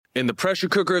In the pressure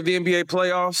cooker of the NBA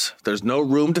playoffs, there's no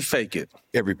room to fake it.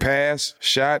 Every pass,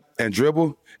 shot, and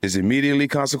dribble is immediately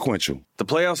consequential. The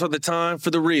playoffs are the time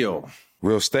for the real.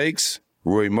 Real stakes,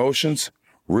 real emotions,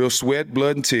 real sweat,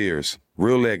 blood, and tears,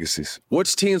 real legacies.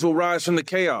 Which teams will rise from the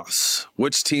chaos?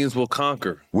 Which teams will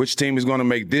conquer? Which team is going to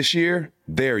make this year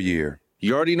their year?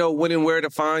 You already know when and where to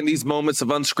find these moments of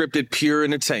unscripted, pure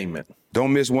entertainment.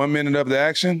 Don't miss 1 minute of the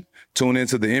action. Tune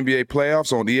into the NBA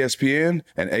playoffs on ESPN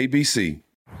and ABC.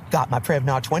 Got my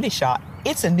Prevnar 20 shot.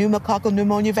 It's a pneumococcal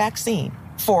pneumonia vaccine.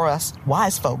 For us,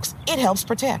 wise folks, it helps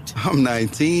protect. I'm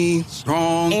 19,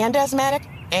 strong. And asthmatic,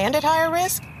 and at higher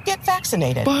risk. Get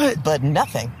vaccinated. But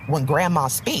nothing when grandma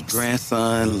speaks.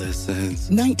 Grandson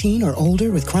listens. 19 or older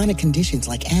with chronic conditions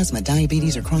like asthma,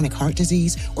 diabetes, or chronic heart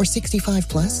disease, or 65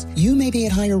 plus, you may be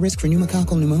at higher risk for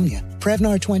pneumococcal pneumonia.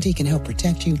 Prevnar 20 can help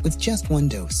protect you with just 1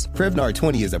 dose. Prevnar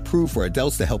 20 is approved for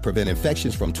adults to help prevent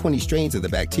infections from 20 strains of the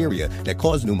bacteria that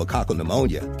cause pneumococcal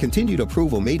pneumonia. Continued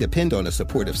approval may depend on a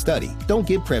supportive study. Don't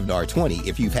get Prevnar 20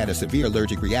 if you've had a severe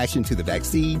allergic reaction to the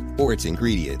vaccine or its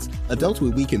ingredients. Adults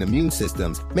with weakened immune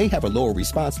systems may have a lower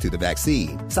response to the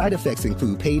vaccine. Side effects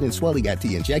include pain and swelling at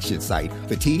the injection site,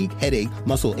 fatigue, headache,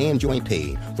 muscle, and joint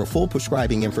pain. For full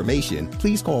prescribing information,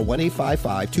 please call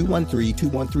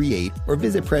 1-855-213-2138 or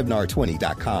visit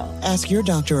Prevnar20.com. Ask your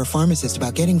doctor or pharmacist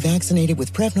about getting vaccinated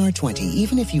with Prevnar 20,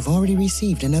 even if you've already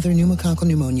received another pneumococcal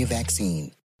pneumonia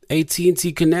vaccine.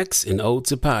 AT&T connects an ode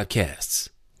to podcasts.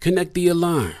 Connect the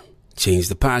alarm. Change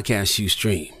the podcast you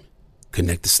stream.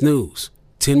 Connect the snooze.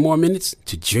 10 more minutes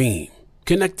to dream.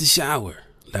 Connect the shower.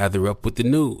 Lather up with the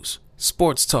news,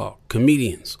 sports talk,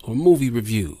 comedians, or movie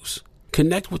reviews.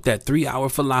 Connect with that 3-hour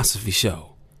philosophy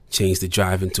show. Change the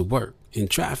drive into work in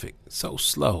traffic so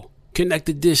slow. Connect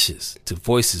the dishes to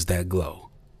voices that glow.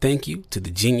 Thank you to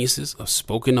the geniuses of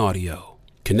spoken audio.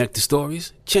 Connect the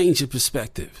stories, change your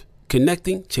perspective.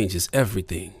 Connecting changes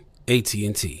everything.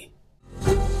 AT&T.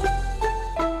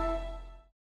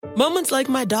 Moments like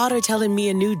my daughter telling me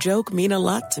a new joke mean a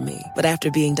lot to me. But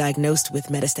after being diagnosed with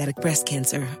metastatic breast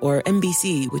cancer, or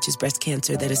MBC, which is breast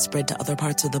cancer that is spread to other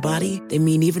parts of the body, they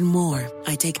mean even more.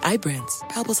 I take Ibrance,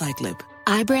 palbociclib.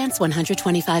 Ibrance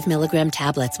 125 milligram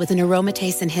tablets with an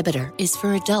aromatase inhibitor is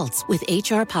for adults with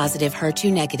HR-positive,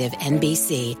 HER2-negative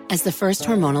MBC as the first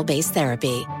hormonal-based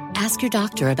therapy. Ask your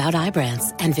doctor about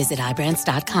Ibrance and visit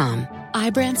Ibrance.com.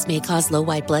 Ibrance may cause low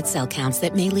white blood cell counts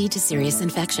that may lead to serious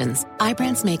infections.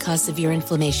 Ibrance may cause severe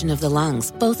inflammation of the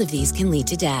lungs. Both of these can lead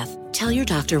to death. Tell your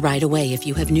doctor right away if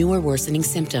you have new or worsening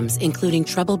symptoms, including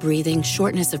trouble breathing,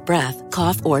 shortness of breath,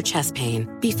 cough, or chest pain.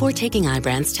 Before taking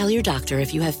Ibrance, tell your doctor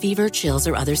if you have fever, chills,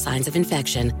 or other signs of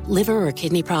infection, liver or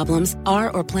kidney problems,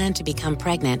 are or plan to become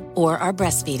pregnant, or are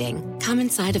breastfeeding. Common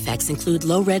side effects include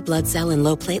low red blood cell and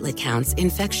low platelet counts,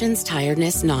 infections,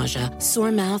 tiredness, nausea,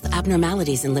 sore mouth,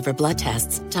 abnormalities in liver blood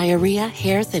tests, diarrhea,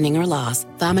 hair thinning or loss,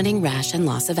 vomiting, rash, and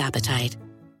loss of appetite.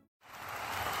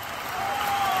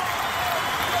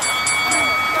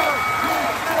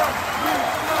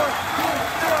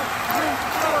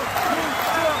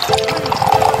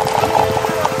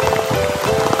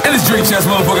 Drink Champs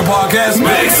motherfucking podcast.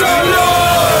 Make some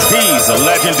noise! He's a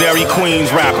legendary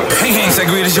Queens rapper. Hey,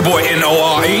 Segreed, it's your boy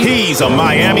N.O.R.E. He's a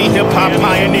Miami hip-hop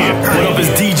pioneer. What up is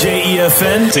DJ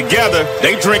EFN? Together,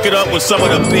 they drink it up with some of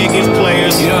the biggest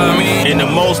players, you know what I mean? In the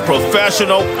most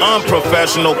professional,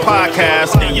 unprofessional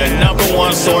podcast, and your number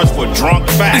one source for drunk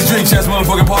facts. It's Drink Champs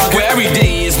motherfucking podcast, where every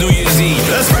day is New Year's Eve.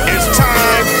 It's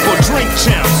time for Drink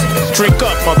Champs. Drink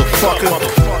up, motherfucker.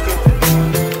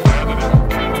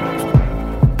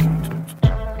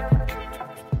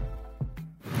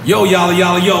 Yo,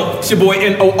 yo, it's your boy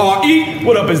N.O.R.E.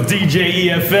 What up, it's DJ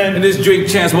EFN. And this Drink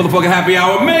Champs motherfucking happy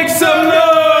hour. Make some noise!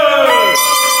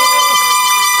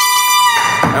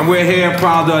 And we're here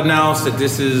proud to announce that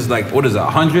this is like, what is it,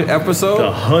 100th episode?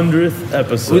 The 100th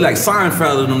episode. We like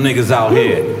Seinfeld and them niggas out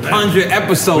here. 100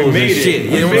 episodes and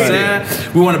shit. You know what I'm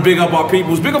saying? We want to big up our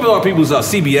peoples. Big up our peoples,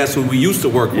 CBS, who we used to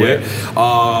work with.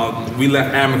 We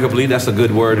left amicably. That's a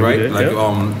good word, right? Did, like,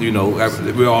 you know,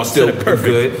 we're all still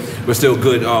good. We're still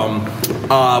good.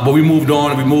 But we moved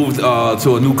on. We moved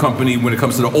to a new company when it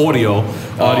comes to the audio.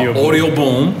 Audio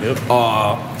Boom. Yep.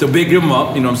 To big them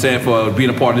up, you know what I'm saying, for being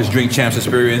a part of this Drink Champs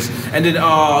experience. And then we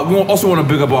also want to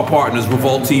big up our partners,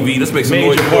 Revolt TV. Let's make some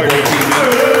noise for Revolt TV.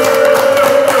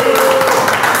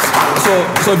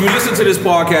 So if you listen to this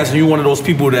podcast and you're one of those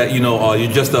people that,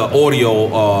 you're just an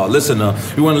audio listener,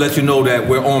 we want to let you know that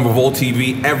we're on Revolt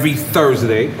TV every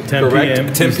Thursday, 10 correct?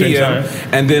 p.m. 10 p.m.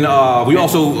 And then we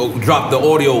also drop the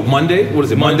audio Monday. What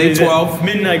is it? Monday 12?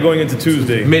 Midnight going into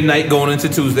Tuesday. Midnight going into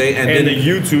Tuesday. And then the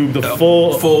YouTube, the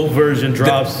full version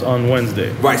drops on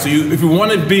Wednesday. Right, so if you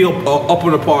want to be up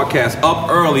on the podcast up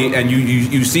early and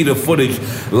you see the footage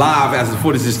live as the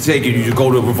footage is taken, you just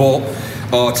go to Revolt.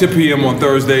 10 p.m. on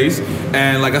Thursdays,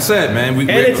 and like I said, man,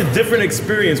 it's a different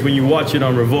experience when you watch it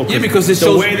on Revolt. Yeah, because it the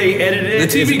shows way they edit it,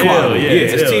 the TV quality.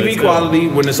 It's TV quality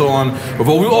when it's on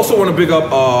Revolt. We also want to big up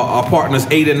our partners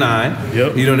 8 and 9.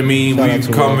 Yep. You know what I mean?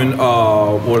 We've come in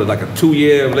like a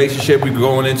 2-year relationship we're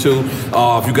going into.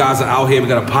 If you guys are out here, we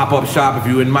got a pop-up shop. If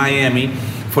you're in Miami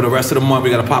for the rest of the month, we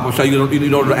got a pop-up shop. You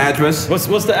know the address?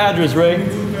 What's the address, Ray?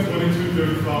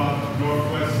 2235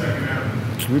 Northwest 2nd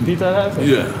Avenue. Repeat that address?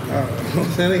 Yeah.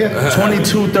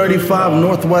 2235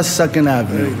 Northwest 2nd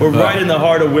Avenue. We're right in the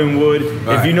heart of Wynwood.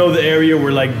 Right. If you know the area,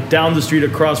 we're like down the street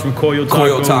across from Coyo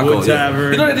Taco, Wood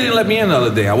Tavern. You know they didn't let me in the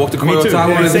other day. I walked to Coyo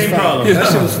Taco. Yeah, same problem. That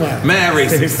shit was fine. Mad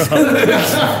racist.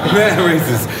 Mad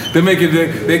racist.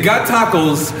 They got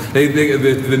tacos.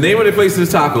 The name of the place is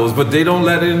tacos, but they don't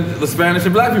let in the Spanish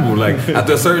and black people. Like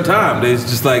after a certain time, it's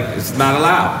just like it's not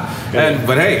allowed.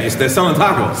 But hey, they're selling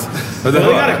tacos. Well, they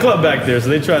got a club back there, so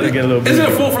they try to get a little bit. Is it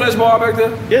a full-fledged bar back there?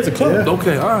 Yeah, it's a club. Yeah.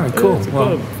 Okay, all right, cool. Yeah,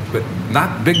 club. But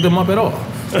not big them up at all.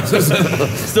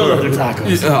 Still love their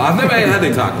tacos. I've never had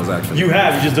their tacos, actually. You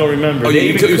have, you just don't remember. Oh, yeah,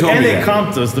 you told me and they that.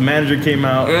 comped us. The manager came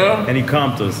out and he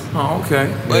comped us. Oh,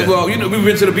 okay. Yeah. Well, we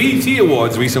went to the BET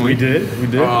Awards recently. We did.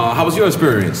 How was your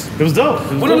experience? It was dope.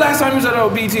 When the last time you was at the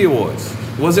BET Awards?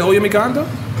 Was it Oye Mi Canta?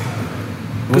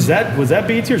 Was that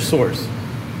BET or Source?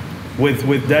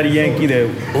 With Daddy Yankee that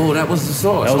was the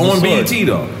Source. That was on the Source. BET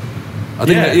though. I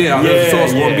think the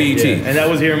Source on BET. Yeah. And that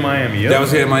was here in Miami. Yep. That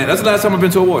was here in Miami. That's the last time I've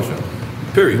been to a award show.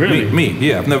 Period. Really? Me.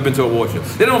 Yeah, I've never been to a award show.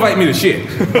 They don't invite me to shit.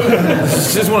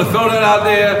 Just want to throw that out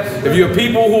there. If you're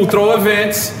people who throw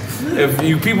events, if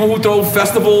you people who throw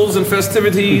festivals and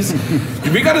festivities,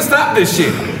 we gotta stop this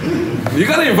shit. You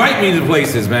gotta invite me to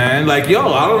places, man. Like,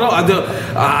 yo, I don't know.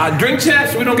 Drink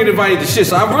Champs, we don't get invited to shit.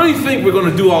 So I really think we're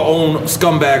gonna do our own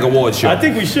scumbag award show. I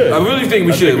think we should. I really think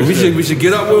we should. We should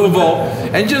get up with a vote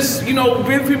and just,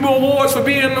 give people awards for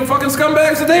being the fucking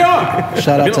scumbags that they are.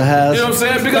 Shout out to Haz. You know what I'm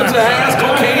saying? Big up to Haz,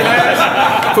 Cocaine Haz,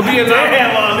 for being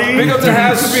big up to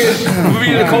Haz for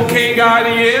being the cocaine guy of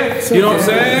the year. You know what I'm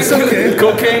saying? It's okay.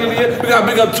 Cocaine of the year. We got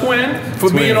big up Twin for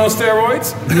being on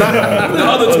steroids. The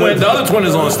other twin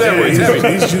is on steroids.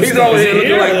 He's over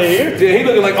here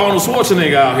looking like Arnold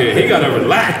Schwarzenegger out here. He gotta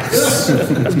relax.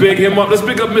 Let's big him up. Let's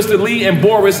big up Mr. Lee and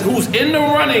Boris, who's in the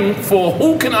running for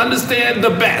who can understand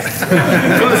the best.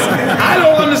 I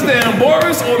don't understand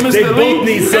Boris or Mr. Lee,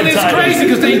 and it's crazy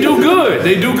because they do good.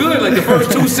 They do good. Like the first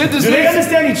two sentences. Do they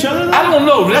understand each other? I don't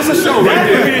know. That's a show right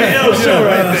there. Show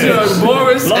right there.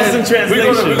 Boris. Lost in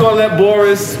translation. We're gonna let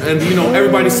Boris and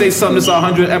everybody say something. This is our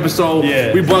 100th episode.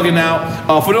 Yeah. We bugging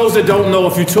out. For those that don't know,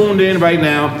 if you tuned in right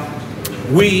now,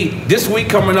 this week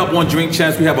coming up on Drink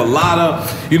Champs, we have a lot of,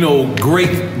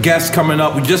 great guests coming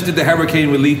up. We just did the hurricane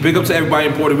relief. Big up to everybody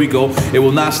in Puerto Rico. It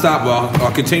will not stop.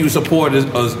 Our continued support is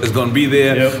going to be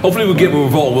there. Yep. Hopefully we'll get with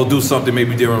Revolt. We'll do something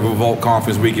maybe during Revolt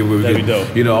conference weekend.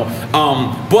 That'd be dope.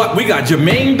 But we got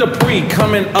Jermaine Dupri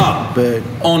coming up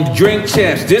on Drink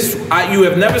Champs. You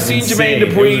have never seen Jermaine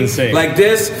Dupri like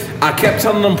this. I kept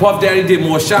telling them Puff Daddy did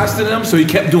more shots than them, so he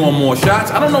kept doing more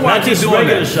shots. I don't know why I keep doing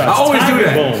that. Shots. I always do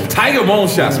that. Bone. Tiger Bone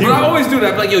shots. But I always do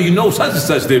that. Like, yo, such and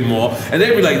such did more. And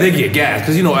they be like, they get gas.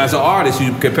 Because, as an artist,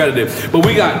 you're competitive. But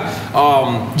we got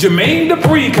Jermaine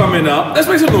Dupri coming up. Let's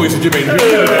make some noise for Jermaine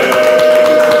Dupri.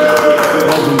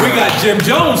 We got Jim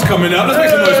Jones coming up. Let's make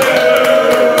some noise for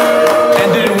that.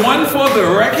 And then one for the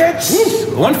records.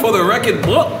 One for the record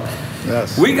book.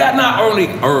 Yes. We got not only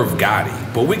Irv Gotti,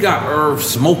 but we got Irv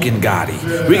Smoking Gotti.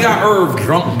 We got Irv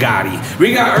Drunk Gotti.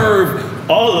 We got Irv...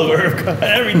 All of Irv Gotti.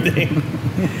 Everything.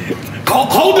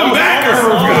 Hold them back,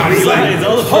 Irv Gotti. Like,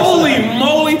 holy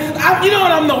moly. You know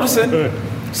what I'm noticing?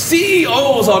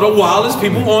 CEOs are the wildest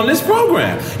people on this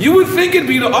program. You would think it'd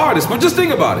be the artists, but just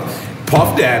think about it.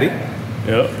 Puff Daddy.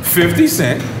 Yep. 50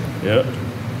 Cent. Yep.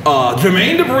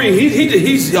 Jermaine Dupri,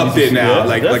 he's up there now,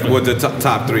 like with the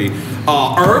top three.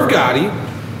 Irv Gotti,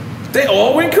 they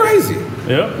all went crazy.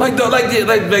 Yeah. Like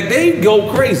they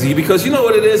go crazy because you know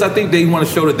what it is. I think they want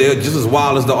to show that they're just as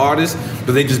wild as the artists,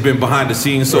 but they just been behind the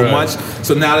scenes so much.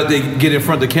 So now that they get in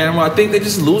front of the camera, I think they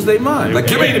just lose their mind. Like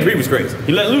Jermaine Dupri was crazy.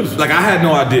 He let loose. Like I had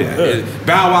no idea.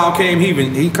 Bow Wow came.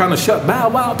 He kind of shut Bow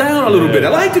Wow down a little bit. I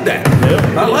liked that.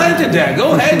 I liked that.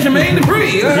 Go ahead, Jermaine Dupri.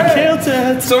 He killed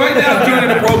it. So right now, during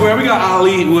the program, we got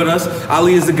Ali with us.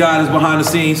 Ali is the guy that's behind the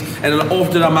scenes, and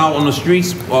often I'm out on the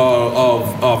streets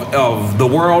of the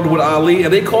world with Ali,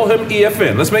 and they call him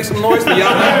EFN. Let's make some noise for y'all.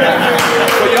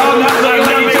 For y'all not looking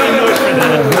like each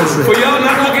other. For y'all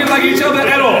not looking like each other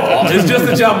at all. It's just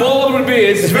that y'all bald with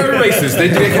beards. It's very racist. They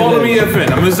call him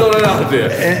EFN. I'm gonna throw that out there.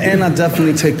 And I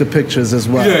definitely take the pictures as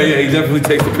well. Yeah, he definitely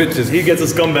takes the pictures. He gets a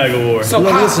scumbag award. So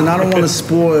listen, I don't want to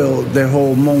spoil their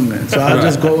whole moment, so I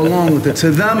just go along with it.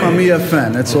 To them, I'm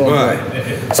EFN. It's all right.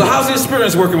 So how's the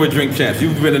experience working with Drink Champs?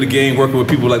 You've been in the game working with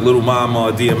people like Little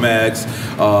Mama, DMX,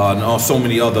 and so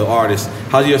many other artists.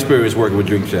 How's your experience working with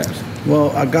Drink Champs?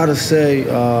 Well, I gotta say,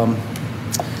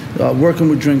 working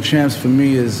with Drink Champs for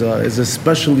me is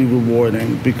especially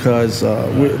rewarding because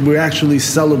we're actually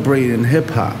celebrating hip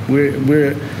hop.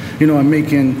 We're and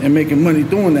making money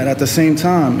doing that at the same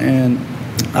time. And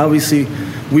obviously,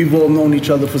 we've all known each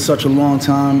other for such a long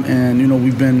time, and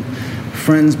we've been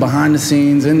friends behind the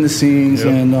scenes, in the scenes,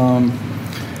 and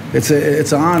it's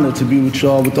an honor to be with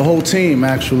y'all, with the whole team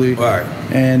actually,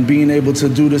 and being able to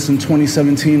do this in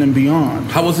 2017 and beyond.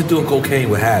 How was it doing cocaine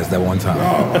with Haz that one time?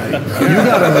 Oh, you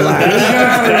gotta relax.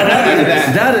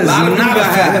 That is not a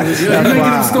fact. You're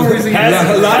making stories.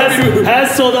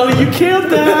 Haz told Ali, you killed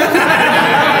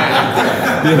that.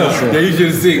 Yeah, you should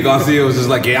have seen. Garcia was just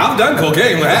like, yeah, I've done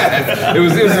cocaine with Haz. It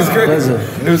was just crazy.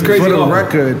 It was crazy. For the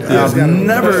record, I've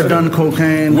never done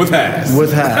cocaine with Haz.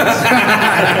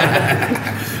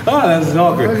 Oh, that's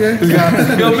awkward. Okay.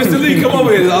 Yo, Mr. Lee, come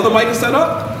over here. The other mic is set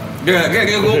up? Yeah,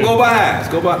 go by Haz.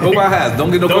 Go by Haz.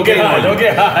 Don't get no cocaine on you. Don't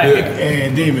get high.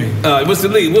 Hey, Demon. Mr.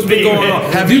 Lee, what's been going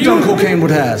on? Have you done cocaine with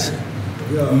Haz?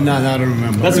 No, I don't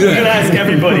remember. That's what we're going to ask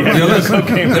everybody.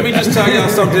 Let me just tell y'all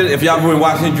something. If y'all been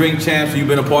watching Drink Champs, you've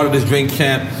been a part of this Drink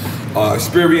Champ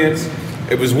experience.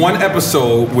 It was one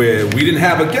episode where we didn't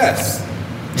have a guest.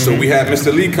 So we had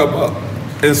Mr. Lee come up.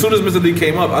 And as soon as Mr. Lee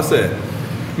came up, I said,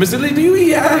 Mr. Lee, do you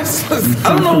eat ass?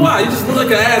 I don't know why. You just look like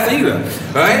an ass eater,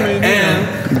 right?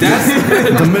 And that's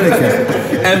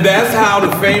Dominican. And that's how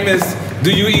the famous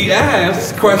 "Do you eat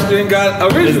ass?" question got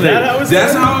originated. Is that how it's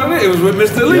That's how it is. It was with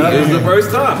Mr. Lee. It was the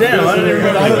first time. Damn, I didn't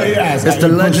remember. It's the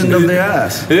legend of the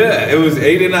ass. Yeah, it was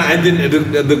 8 and 9, and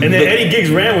then Eddie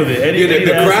Giggs ran with it.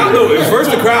 The crowd. No, first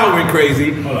the crowd went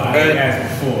crazy. Hold on, I ate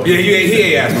ass before. Yeah, he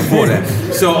ate ass before that.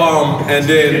 So and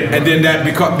then that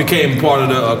became part of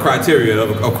the criteria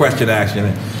of question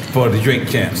action for the Drink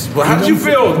Champs. Well, how did you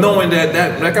feel knowing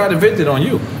that got invented on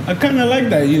you? I kind of like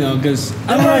that, because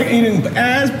I don't like eating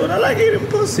ass, but I like eating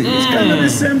pussy. It's kind of the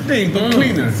same thing, but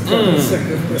cleaner.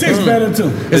 It tastes better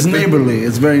too. It's neighborly.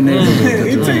 It's very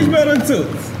neighborly. It tastes better too.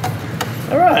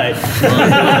 All right.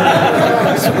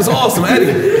 It's awesome,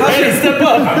 Eddie. Step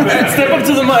up. Step up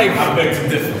to the mic. I beg to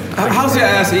differ. How's your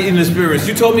ass eating experience?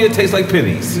 You told me it tastes like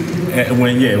pennies.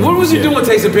 What was you doing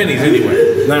tasting pennies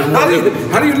anyway?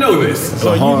 How do you know this?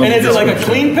 And is it like a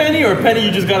clean penny or a penny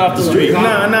you just got off the street?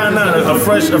 No. A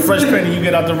fresh penny you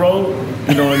get out the roll.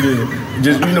 And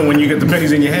just when you get the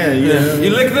pennies in your hand,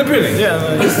 you lick the pennies.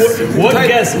 Yeah. What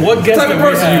guess type of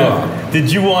person you are? Did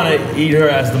you want to eat her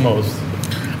ass the most?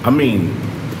 I mean,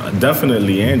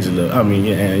 definitely Angela.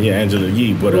 Angela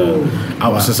Yee. But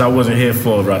since I wasn't here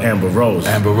for Amber Rose.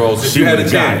 Amber Rose. She would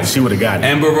have got it. She would have got it.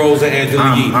 Amber Rose and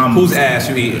Angela Yee. Whose ass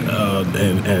you eating?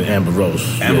 And Amber Rose.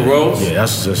 Amber Rose? Yeah,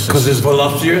 that's just because it's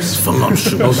voluptuous. It's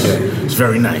voluptuous. Okay. It's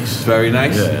very nice. Very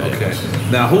nice. Yeah. Okay.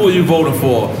 Now, who are you voting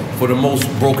for the most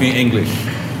broken English?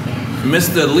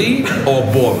 Mr. Lee or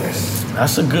Boris?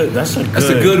 That's a good one. That's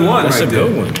a good one.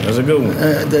 That's a good one.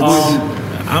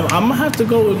 I'm gonna have to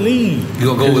go with Lee. You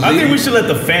gonna go with Lee? I think we should let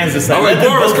the fans decide. All right,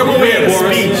 Boris, come over here,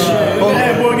 Boris.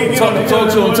 Talk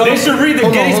to him. They should read the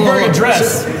Gettysburg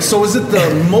Address. So is it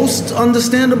the most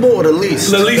understandable or the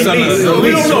least? The least.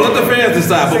 We don't know. Let the fans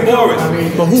decide. But Boris,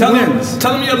 but who wins?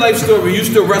 Tell them your life story. You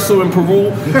used to wrestle in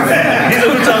Peru. He's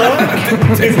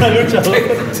a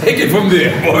luchador. Take it from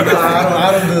there, Boris.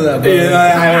 I don't do that, bro.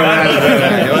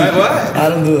 What? I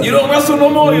don't do that. You don't wrestle no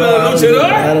more. You're a luchador.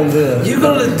 I don't do that. You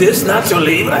gonna diss Nacho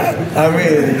Libre? I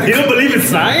mean, you don't believe in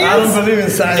science? I don't believe in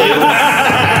science.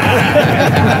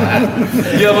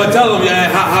 Yeah, but tell them,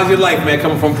 how's your life, man,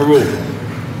 coming from Peru?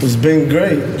 It's been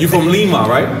great. You from Lima,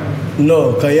 right?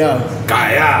 No, Callao.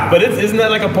 Callao. But isn't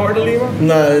that like a part of Lima?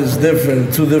 No, it's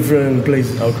different. 2 different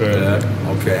places. Okay.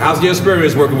 Yeah. Okay. How's your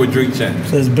experience working with Drink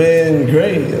Champs? It's been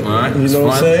great. All right. You know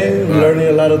what I'm saying? All right. Learning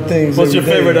a lot of things. What's your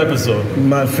every day. favorite episode?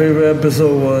 My favorite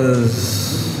episode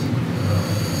was.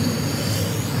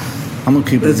 I'm gonna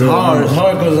keep it. It's hard. It's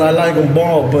hard because I like them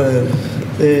ball, but.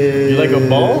 You like a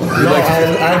ball? No,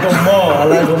 I like them all. I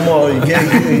like them all.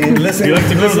 Listen. You like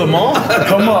to go to the mall?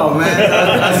 Come on, man.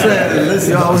 I said,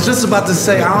 listen. Yo, I was just about to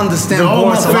say, I understand They're all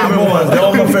my Boris a lot favorite more. ones. They're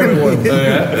all my favorite ones.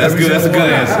 Yeah, that's good. That's a good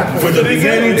answer. From the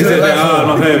beginning to the last one.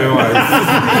 My favorite one.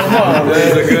 Come on,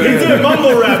 man. He did a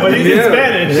mumble rap, but he did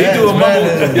Spanish. He do a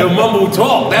mumble. Your mumble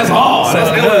talk. That's hard.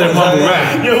 That's good than mumble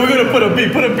rap. Yo, we're gonna put a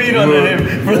beat under him.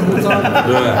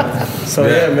 So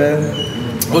yeah, man.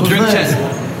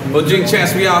 Well, Drink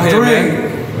Champs, we out here,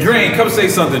 man. Drain, come say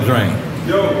something, Drain.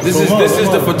 This is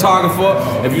the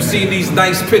photographer. If you see these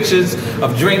nice pictures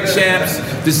of Drink Champs,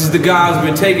 this is the guy who's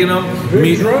been taking them.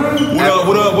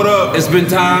 What up? It's been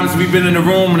times we've been in the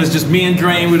room and it's just me and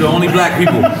Drain. We're the only black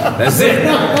people. That's it.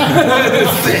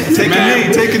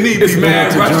 Take a knee. It's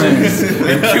mad Russians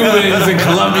and Cubans and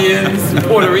Colombians, and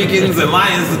Puerto Ricans and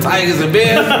lions and tigers and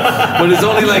bears. But it's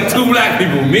only like 2 black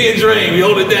people. Me and Drain, we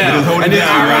hold it down. And then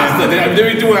Irasta.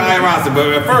 Then we do an Irasta.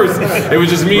 But at first, it was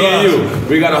just me and you.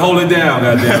 We gotta hold it down.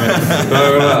 God damn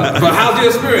it. But how's your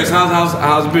experience?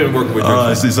 How's it been working with you?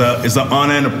 It's an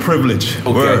honor and a privilege.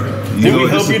 Okay. Did we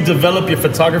help you develop your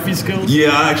photography skills?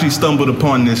 Yeah, I actually stumbled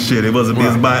upon this shit. It was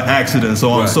by accident,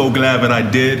 so I'm so glad that I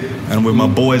did. And with my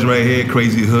boys right here,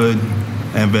 Crazy Hood,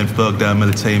 and Ben Thugged Out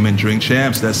Entertainment, Drink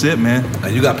Champs. That's it, man.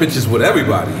 And you got pictures with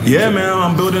everybody. Yeah, man.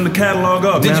 I'm building the catalog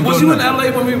up. Was you in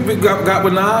LA when we got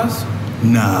with Nas?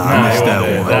 Nah, I missed that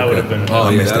one. That would have been. I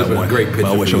missed that one. Great picture.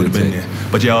 I wish I would have been there.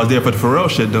 But yeah, I was there for the Pharrell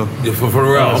shit though. Yeah, for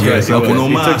Pharrell. Okay, so you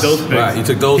took those pics. Right, you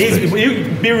took those pics.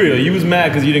 Be real. You was mad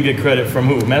because you didn't get credit from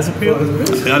who? Mass Appeal?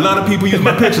 A lot of people use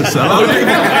my pictures. A lot of people.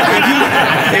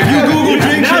 If you Google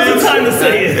Drink Champs, now's the time to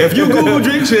say it. If you Google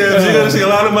Drink Champs, you're gonna see a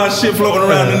lot of my shit floating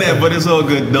around the net. But it's all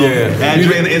good though. Add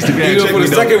Dre on Instagram.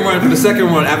 For the second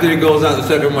run, after it goes out, the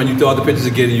second run, you throw out the pictures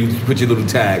again and you put your little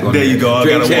tag on there. You go.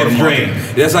 Drink Champs Drain.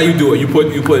 That's how you do it. You put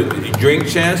Drink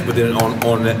Champs, but then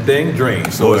on that thing, Drain.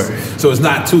 So it's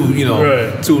not too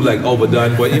too like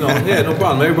overdone. But yeah, no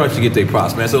problem. Everybody should get their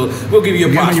props, man. So we'll give you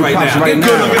your props right now. Give me my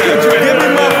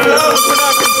flow.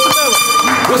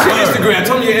 What's your Instagram?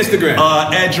 Tell me your Instagram.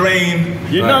 At Drain.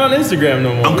 You're not on Instagram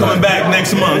no more. I'm coming back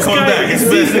next month.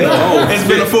 It's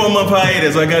been a 4-month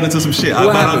hiatus. I got into some shit.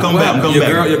 I'll come back.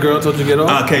 Your girl told you to get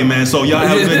off? Okay, man. So y'all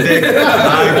have a good day.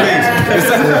 It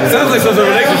sounds like some sort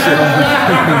of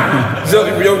relationship. So,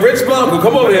 yo, Rich Blanco,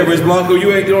 come over here, Rich Blanco.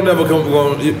 You don't never come.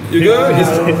 You good?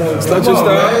 It's not your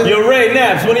style. Yo, Ray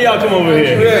Naps, when do y'all come over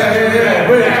here? Yeah.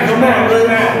 Rich, come on, Ray.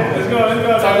 Let's go.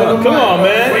 Come on,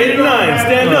 man. 8 and 9,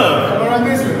 stand up.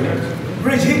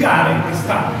 Rich, he got it.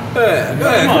 Stop.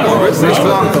 Come on, Rich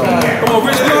Blanco. Come on,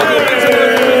 Rich Blanco.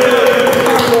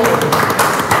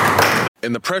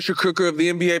 In the pressure cooker of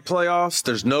the NBA playoffs,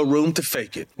 there's no room to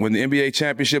fake it. When the NBA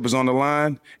championship is on the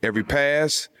line, every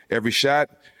pass, every shot,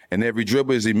 and every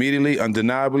dribble is immediately,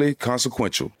 undeniably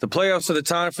consequential. The playoffs are the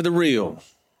time for the real.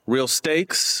 Real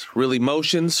stakes, real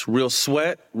emotions, real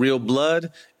sweat, real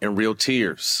blood, and real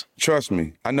tears. Trust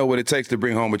me, I know what it takes to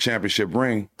bring home a championship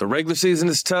ring. The regular season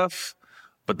is tough,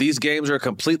 but these games are a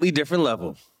completely different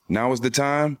level. Now is the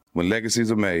time when legacies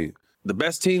are made. The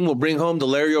best team will bring home the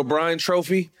Larry O'Brien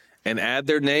Trophy and add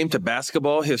their name to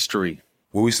basketball history.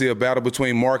 Will we see a battle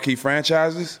between marquee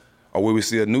franchises, or will we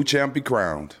see a new champ be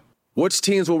crowned? Which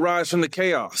teams will rise from the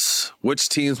chaos? Which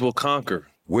teams will conquer?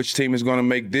 Which team is going to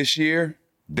make this year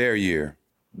their year?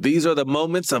 These are the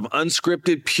moments of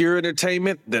unscripted, pure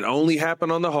entertainment that only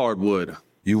happen on the hardwood.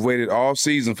 You've waited all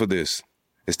season for this.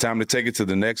 It's time to take it to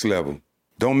the next level.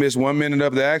 Don't miss 1 minute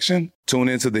of the action. Tune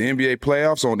into the NBA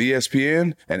playoffs on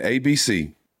ESPN and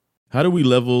ABC. How do we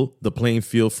level the playing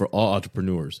field for all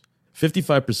entrepreneurs?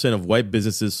 55% of white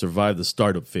businesses survive the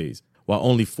startup phase, while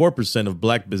only 4% of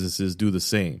black businesses do the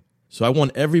same. So I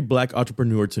want every black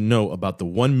entrepreneur to know about the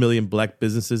 1 Million Black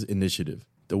Businesses Initiative.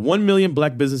 The 1 Million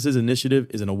Black Businesses Initiative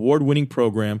is an award-winning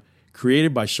program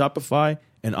created by Shopify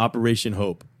and Operation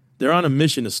Hope. They're on a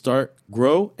mission to start,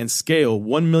 grow, and scale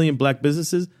 1 million black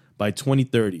businesses by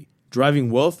 2030,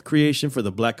 driving wealth creation for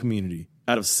the black community.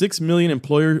 Out of 6 million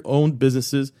employer-owned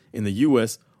businesses in the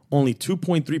U.S., only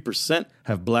 2.3%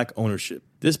 have black ownership.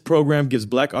 This program gives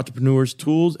black entrepreneurs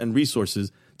tools and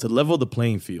resources to level the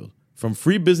playing field, from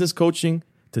free business coaching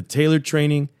to tailored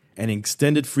training and an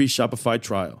extended free Shopify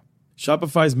trial.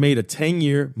 Shopify's made a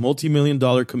 10-year,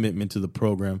 multi-million-dollar commitment to the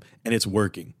program, and it's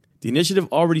working. The initiative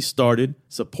already started,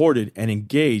 supported, and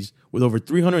engaged with over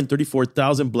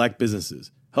 334,000 black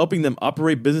businesses, helping them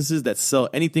operate businesses that sell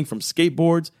anything from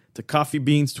skateboards to coffee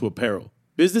beans to apparel.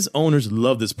 Business owners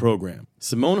love this program.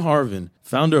 Simone Harvin,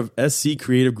 founder of SC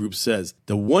Creative Group, says,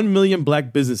 the 1 million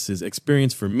black businesses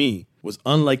experience for me was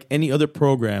unlike any other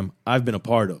program I've been a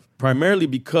part of, primarily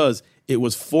because it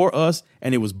was for us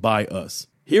and it was by us.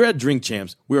 Here at Drink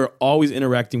Champs, we are always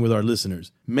interacting with our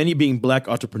listeners, many being black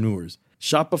entrepreneurs.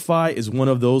 Shopify is one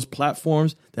of those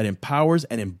platforms that empowers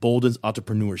and emboldens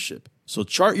entrepreneurship. So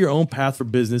chart your own path for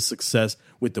business success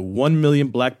with the 1 Million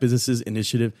Black Businesses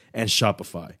Initiative and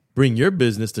Shopify. Bring your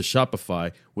business to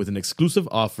Shopify with an exclusive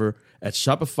offer at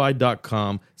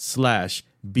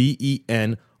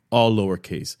shopify.com/BEN, all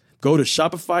lowercase. Go to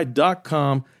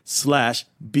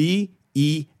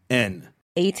shopify.com/BEN.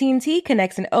 AT&T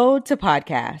connects an ode to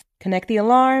podcast. Connect the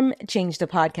alarm, change the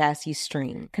podcast you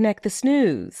stream. Connect the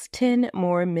snooze, 10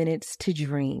 more minutes to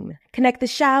dream. Connect the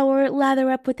shower,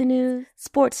 lather up with the news,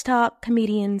 sports talk,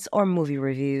 comedians, or movie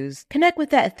reviews. Connect with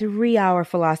that 3-hour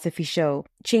philosophy show.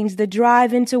 Change the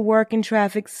drive into work and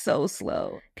traffic so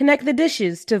slow. Connect the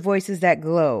dishes to voices that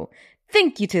glow.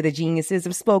 Thank you to the geniuses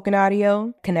of spoken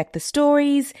audio. Connect the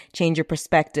stories, change your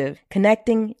perspective.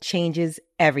 Connecting changes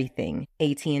everything.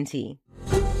 AT&T.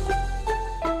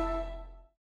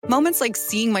 Moments like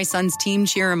seeing my son's team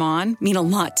cheer him on mean a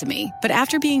lot to me. But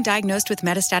after being diagnosed with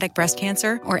metastatic breast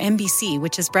cancer, or MBC,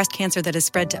 which is breast cancer that has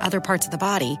spread to other parts of the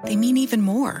body, they mean even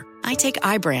more. I take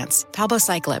Ibrance,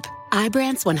 palbociclib.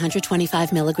 Ibrance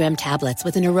 125 milligram tablets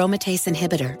with an aromatase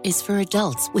inhibitor is for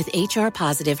adults with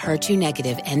HR-positive,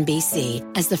 HER2-negative NBC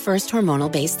as the first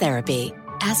hormonal-based therapy.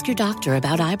 Ask your doctor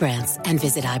about Ibrance and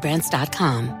visit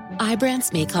Ibrance.com.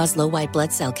 Ibrance may cause low white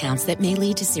blood cell counts that may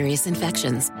lead to serious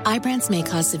infections. Ibrance may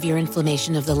cause severe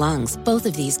inflammation of the lungs. Both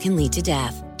of these can lead to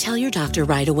death. Tell your doctor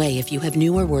right away if you have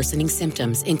new or worsening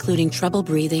symptoms, including trouble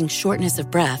breathing, shortness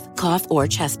of breath, cough, or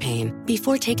chest pain.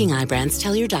 Before taking Ibrance,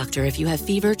 tell your doctor if you have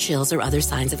fever, chills, or other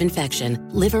signs of infection,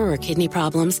 liver or kidney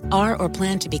problems, are or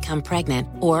plan to become pregnant,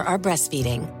 or are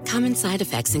breastfeeding. Common side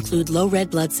effects include low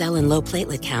red blood cell and low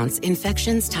platelet counts,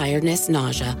 infections, tiredness,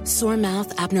 nausea, sore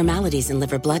mouth, abnormalities in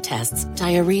liver blood tests,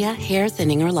 diarrhea, hair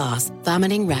thinning or loss,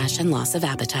 vomiting, rash, and loss of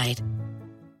appetite.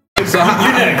 So you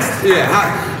next. Yeah.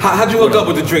 How'd you hook up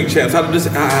with the Drink Champs? How did this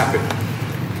happen?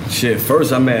 Shit,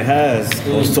 first I met Haz. I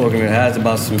was talking to Haz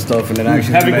about some stuff, and then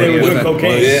actually Having with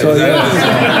cocaine. Yeah, was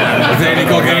there any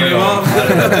cocaine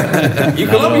involved? You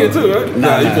Colombian too, right?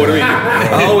 Nah, you Puerto Rican.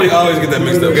 I always get that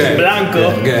mixed up.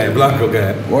 Blanco.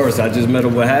 Worse, I just met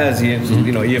up with Haz. He,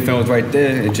 EFN was right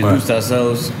there. Introduced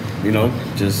ourselves.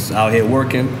 Just out here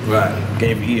working. Right.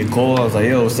 Gave E a call. I was like,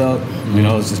 yo, what's up?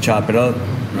 Let's just chop it up.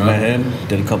 Met him,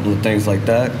 did a couple of things like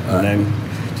that, and then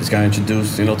just got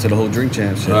introduced, to the whole Drink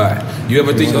Champs shit. Right. You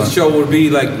ever think the show would be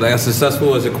like as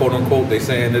successful as it quote unquote they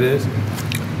saying it is?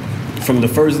 From the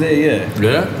first day, yeah.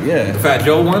 Yeah? Yeah. The Fat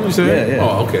Joe one, you said? Yeah.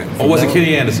 Oh, okay. Or was it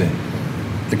Kenny Anderson?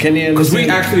 The Kenny Anderson? Because we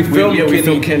actually filmed we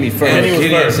filmed Kenny first.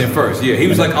 Kenny Anderson first. Yeah, he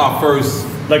was like our first.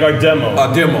 Like our demo.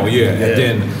 Our demo, yeah. And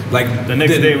then, the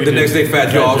next day,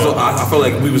 Fat Joe. Also, I felt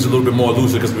like we was a little bit more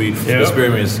looser because we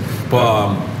experienced.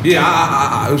 But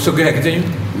so go ahead, continue.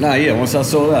 Once I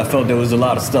saw that, I felt there was a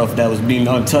lot of stuff that was being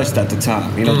untouched at the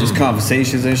time. Just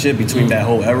conversations and shit between that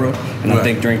whole era. And I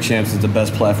think Drink Champs is the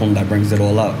best platform that brings it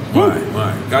all out. Right.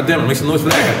 God damn it, make some noise for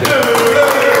that.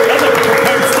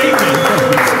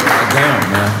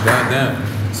 God damn.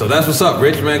 So that's what's up,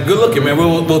 Rich, man. Good looking, man.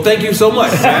 Well, thank you so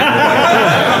much,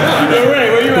 man. Yo, Ray,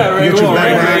 where you at, Ray? Come on,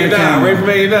 Ray from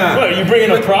 89. What, you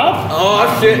bringing a prop?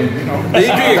 Oh, shit.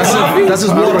 That's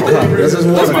his water cup.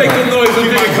 Let's make some noise.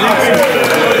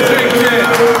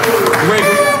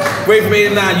 Ray from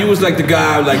 89, you was like the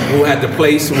guy who had the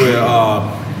place where,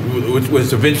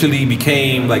 which eventually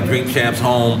became like Drink Champs'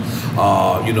 home,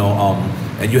 and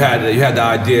you had the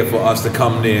idea for us to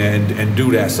come there and do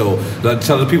that. So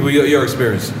tell the people your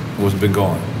experience, what's been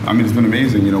going. I mean, it's been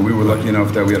amazing. We were lucky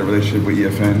enough that we had a relationship with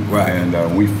EFN. Right.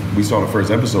 And we saw the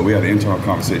first episode. We had an internal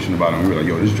conversation about it. And we were like,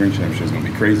 yo, this Drink Champ shit is going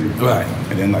to be crazy. Right.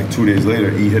 And then 2 days later,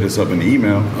 he hit us up in the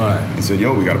email and said,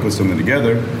 yo, we got to put something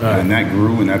together. Right. And that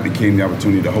grew, and that became the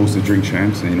opportunity to host the Drink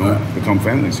Champs and, become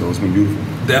family. So it's been beautiful.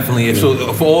 Definitely. Yeah.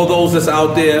 So for all those that's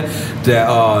out there that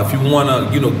if you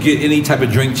want to, get any type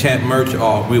of Drink Champ merch,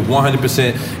 we're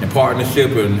 100% in partnership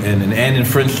and in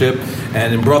friendship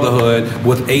and in brotherhood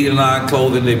with 89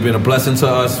 Clothing. They've been a blessing to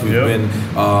us. We've been,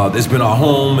 it's been our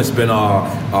home. It's been our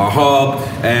hub.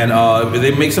 And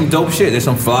they make some dope shit. There's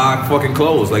some fly fucking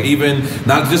clothes. Like even,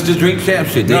 not just the Drink Champ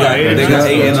shit. They got 8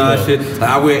 and 9 shit. Like,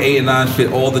 I wear 8 and 9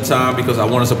 shit all the time because I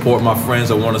want to support my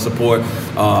friends. I want to support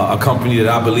a company that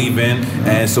I believe in.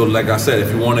 And so, like I said,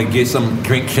 if you want to get some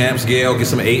Drink Champs gear or get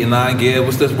some 8 and 9 gear,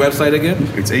 what's this website again?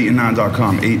 It's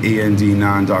 8and9.com,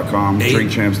 8and9.com.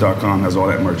 Drinkchamps.com has all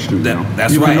that merch too.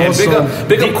 That's right. And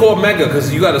big up Core Mega,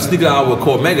 because you got a sneaker out with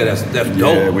Core Mega. That's dope.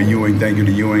 Yeah, with Ewing. Thank you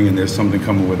to Ewing, and there's something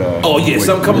coming with.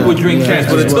 Something coming with Drink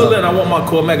Champs. But until then, I want my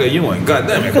Core Mega Ewing. God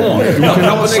damn it, come on.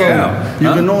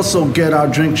 You can also get our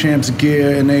Drink Champs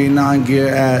gear and 8-9 gear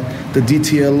at the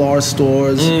DTLR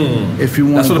stores. If you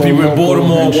want. That's to what the people in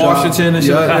Baltimore, Washington, and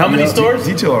shit. How many stores?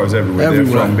 DTLR is everywhere.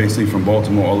 They're basically from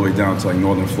Baltimore all the way down to like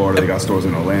northern Florida. They got stores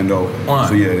in Orlando.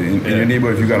 So yeah, in your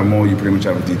neighborhood, if you got a mall, you pretty much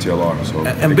have a DTLR. So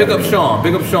and big up Sean.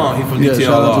 Big up Sean. He's from DTLR.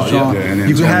 Shout out to Sean.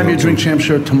 You can have your Drink Champ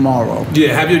shirt tomorrow.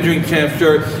 Yeah, have your Drink Champ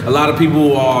shirt. A lot of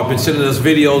people have been sending us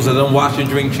videos of them watching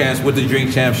Drink Champs with the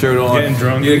Drink Champ shirt on. Getting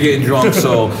drunk. You're getting drunk.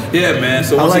 So yeah, man.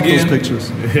 So once again, those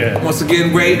pictures. Yeah. Once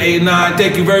again, Ray 8-9.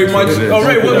 Thank you very much. Oh,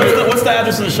 Ray, what's the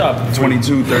address of the shop?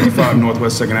 2235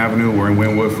 Northwest 2nd Avenue. We're in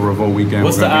Wynwood for Revolt Weekend.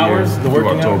 What's the hours? The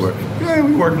working October. hours? Yeah,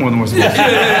 we work more than we're supposed to.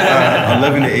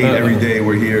 11 to 8 every day.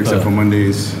 We're here except for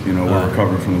Mondays. You know, we're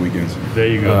recovering from the weekends. There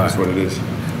you go. That's what it is.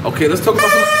 Okay, let's talk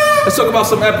about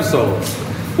some episodes.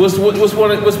 What's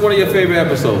one of your favorite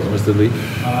episodes, Mr. Lee?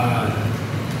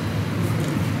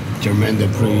 Jermaine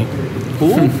Dupri.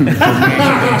 Who?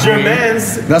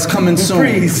 Jermaine's. That's coming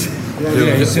soon.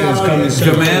 Yeah, he said it's coming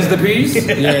soon. Jermaine's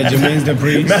Dupri? Yeah, Jermaine's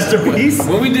Dupri. Masterpiece?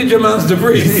 When we did Jermaine's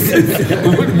Dupri,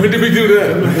 when did we do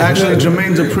that? Actually,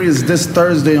 Jermaine Dupri is this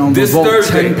Thursday on Revolt,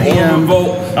 10 p.m.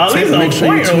 Make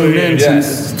sure you tune in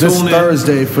this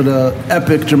Thursday for the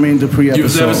epic Jermaine Dupri episode.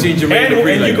 You've never seen Jermaine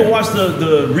Dupri. And you can watch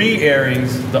the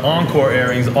re-airings, the encore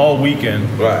airings all weekend.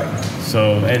 Right.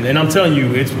 So, and I'm telling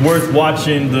you, it's worth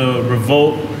watching the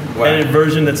Revolt edited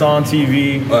version that's on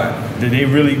TV. Right.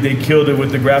 They killed it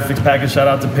with the graphics package. Shout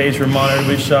out to Paige Ramon,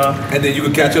 everybody shot. And then you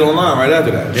can catch it online right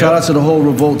after that. Shout out to the whole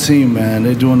Revolt team, man.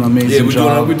 They're doing an amazing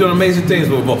job. We're doing amazing things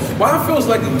with Revolt. Why it feels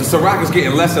like the Ciroc is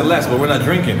getting less and less, but we're not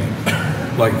drinking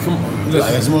it. Like, come on.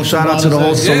 Shout out to the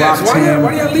whole Ciroc team.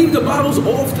 Why do y'all leave the bottles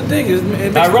off the thing?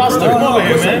 Roster, come on,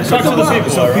 man. Talk to the people.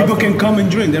 So people can come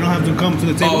and drink. They don't have to come to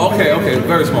the table. Oh, okay.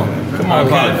 Very smart. Come on,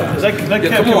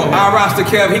 Kev. Come on. Our roster,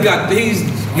 Kev. He's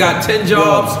got 10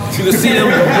 jobs. You can see him.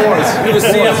 You can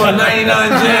see him on 99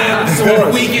 Jams on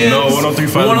the weekends. No,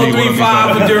 103.5.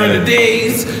 103.5 during the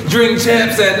days. Drink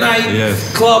Champs at night.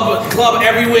 Yes. Club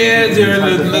everywhere during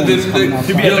the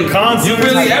you be at the concert. You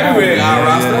really everywhere. Our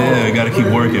roster. Yeah, you gotta keep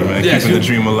working, man. Yes, Keeping the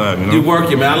dream alive, you know? You're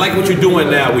working, man. I like what you're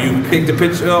doing now, where you pick the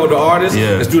picture of the artist,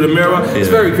 let's do the mirror. It's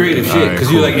very creative shit,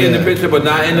 because you're like in the picture, but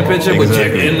not in the picture, but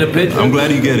you're in the picture. I'm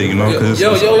glad you get it, you know?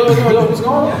 Yo, what's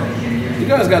going on? You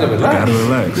guys gotta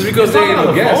relax. Just because they ain't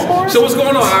no guests. So what's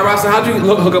going on, Irasa? How'd you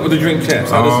hook up with the Drink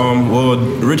Champs? Well,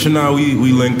 Rich and I,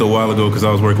 we linked a while ago because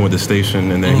I was working with the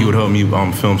station, and then he would help me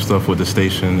film stuff with the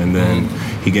station, and then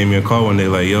he gave me a call one day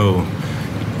like, yo,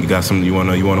 you got something you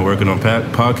wanna work on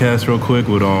podcast real quick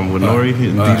with Nori,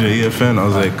 DJ EFN. I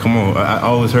was like, come on. I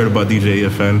always heard about DJ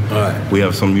EFN. We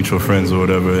have some mutual friends or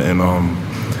whatever, and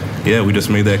yeah, we just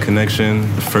made that connection.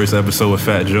 The first episode with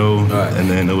Fat Joe, and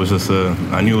then it was just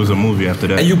I knew it was a movie after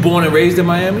that. And you born and raised in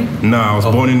Miami? Nah, I was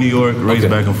born in New York, raised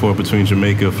back and forth between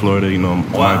Jamaica, Florida,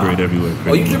 migrate everywhere.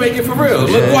 Oh, you Jamaican for real?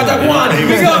 Look what I want.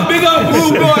 Big up,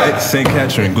 blue boy. St.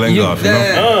 Catherine, Glengoff, you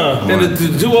know? And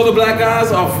the two other black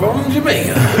guys are from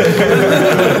Jamaica.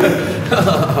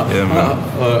 Yeah,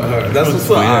 man. That's what's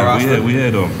up. We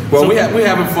had them. Well, we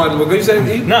having fun. What you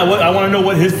say? Nah, I want to know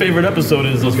what his favorite episode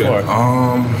is thus far.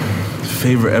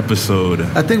 Favorite episode.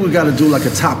 I think we got to do like a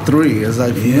top 3. It's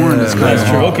like one is kind of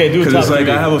true. Okay, do a top 3. Because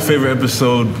I have a favorite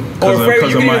episode because of my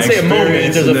experience. You can even say a moment.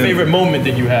 If there's a favorite moment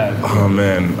that you have. Oh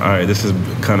man, all right. This is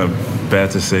kind of bad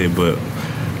to say, but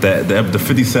the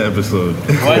 50 Cent episode.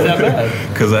 Why is that bad?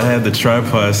 Because I had the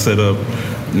tripod set up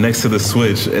next to the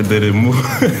switch, and then it moved.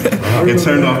 It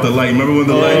turned off the light. Remember when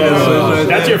the light?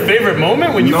 That's your favorite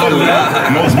moment when you felt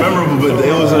that? Most memorable, but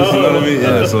it was just, you know what I mean?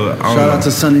 Yeah. So shout out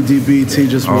to Sunny DBT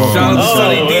just walked. Shout out to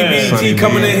Sunny DBT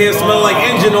coming in here smelling like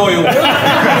engine oil.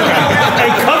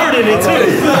 And covered word in it too.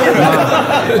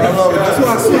 I love it. That's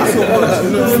why I sweat so much. You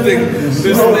know? This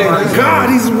thing. Oh my God,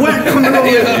 he's wet coming over.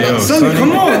 Yo, Sonny,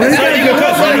 come on, man. Sonny,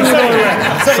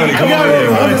 Sonny, come on here,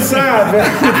 man. Other side,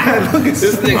 man. Look at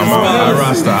this thing. I'm on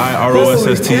Rasta.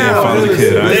 ROSSTA. Follow the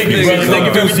kid. Thank you, brother. Thank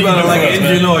you for smelling like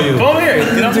engine oil. Come here.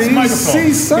 Get off this microphone.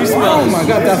 See, son? Oh my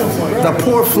God, that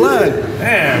poor flag.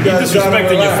 Damn, you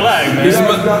disrespecting your flag,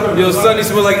 man. Yo, Sonny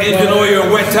smell like engine oil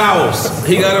and wet towels.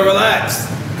 He gotta relax.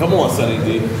 Come on, Sonny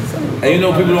D. And you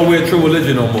know people don't wear True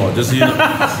Religion no more. Just so you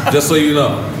know. Just so you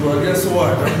know. Well, guess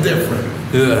what? I'm different.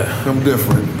 Yeah. I'm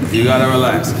different. You gotta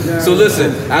relax. So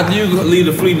listen, after you leave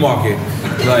the flea market,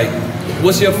 like,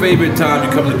 what's your favorite time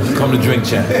you come to Drink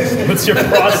Champs? What's your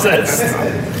process?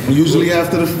 Usually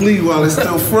after the flea while it's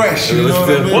still fresh. You know what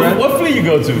I mean? What flea you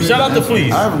go to? Shout out the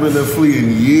fleas. I haven't been to a flea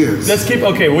in years. Let's keep,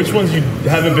 okay, which ones you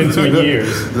haven't been to in years?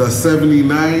 The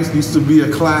 79th used to be a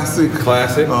classic.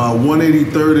 Classic.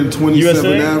 183rd and 27th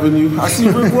USA? Avenue. I see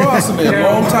Rick Ross in there a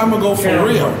long time ago for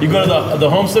real. You go to the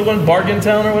Homestead one, Bargain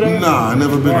Town or whatever? Nah, I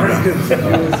never been to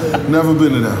that. Never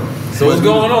been to that. So what's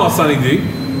going on, Sonny D?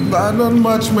 Nothing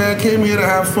much, man. Came here to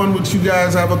have fun with you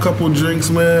guys, have a couple drinks,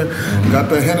 man. Got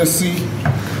the Hennessy.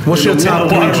 What's your top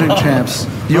 3 Drink Champs?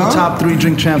 Your top 3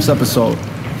 Drink Champs episode.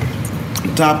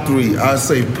 Top 3, I'd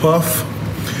say Puff.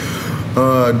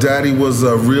 Daddy was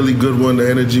a really good one. The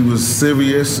energy was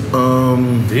serious.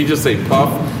 Did he just say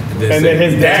Puff? And then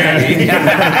his daddy.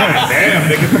 Damn,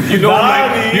 nigga.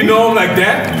 You know him like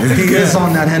that? He is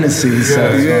on that Hennessy, he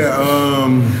says.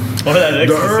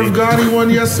 The Irv Gotti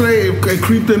one yesterday, it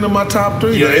creeped into my top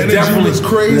 3. Yeah, the it energy definitely was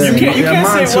crazy. You can't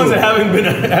say it wasn't haven't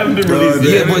been released.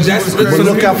 Yeah, but that's But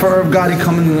look out for Irv Gotti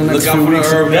coming in the next few weeks.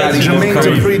 Jermaine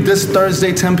Dupri this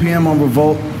Thursday, 10 p.m. on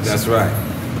Revolt. That's right.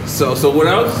 So what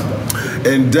else?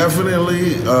 And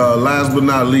definitely, last but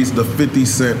not least, the 50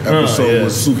 Cent episode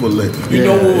was super lit. You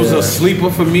know what was a sleeper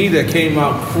for me that came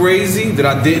out crazy that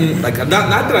I didn't like? Not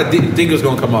that I didn't think it was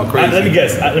gonna come out crazy. Let me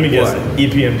guess.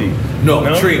 EPMD. No,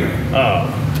 Trina. Oh.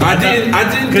 I didn't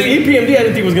Because EPMD, I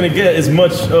didn't think was gonna get as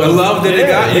much the love that it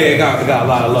got. Yeah, it got a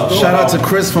lot of love. Shout out to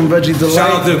Chris from Veggie Delight.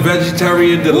 Shout out to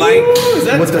Vegetarian Delight.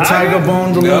 With the Tiger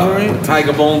Bone delivery. Yeah,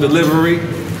 Tiger Bone delivery.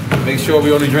 Make sure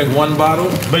we only drink one bottle.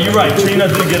 But you're right, Trina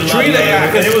did get a lot of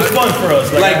love, and it was fun for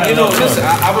us. Like you know, listen,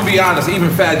 I'm gonna be honest. Even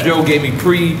Fat Joe gave me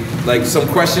some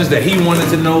questions that he wanted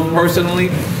to know personally,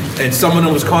 and some of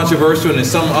them was controversial, and then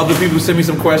some other people sent me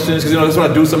some questions because that's what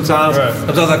I do sometimes. Right.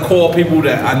 Sometimes I call people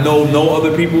that I know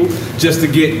other people just to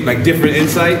get like different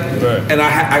insight, and I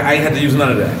had to use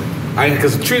none of that.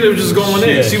 Because Trina was just going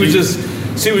in. She was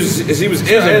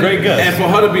in a great guest. And for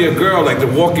her to be a girl, like to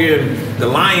walk in the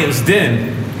Lion's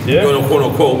Den. Yeah. Quote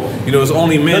unquote. You know, it's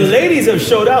only men. The ladies have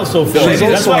showed out so far.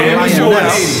 That's why we show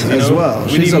ladies as well.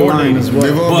 She's a lion as well.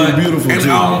 They've all been beautiful too.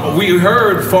 And we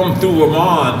heard through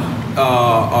Ramon.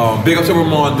 Big up to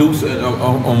Ramon Dukes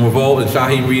on Revolt and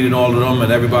Shaheem Reed and all of them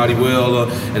and everybody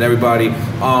and everybody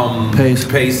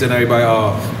Pace and everybody.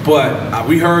 But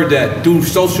we heard that through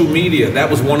social media, that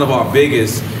was one of our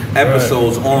biggest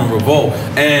episodes on Revolt,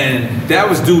 and that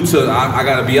was due to I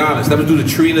gotta be honest, that was due to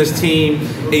Trina's team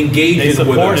engaging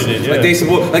with us. Like they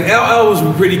support, like LL was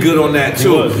pretty good on that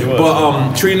too. He was.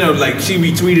 But Trina, like she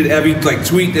retweeted every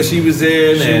tweet that she was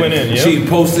in, she and went in, she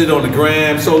posted on the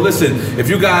gram. So listen, if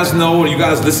you guys know or you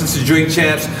guys listen to Drink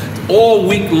Champs all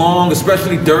week long,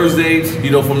 especially Thursday,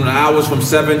 from the hours from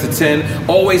 7 to 10,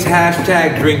 always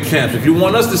hashtag Drink Champs. If you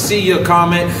want us to see your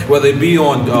comment, whether it be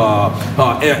on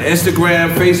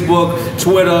Instagram, Facebook,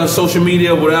 Twitter, social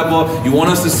media, whatever, you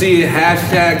want us to see it,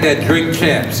 hashtag that Drink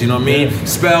Champs. You know what I mean?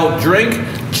 Spell Drink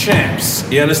Champs.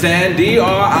 You understand? DRINK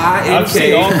I've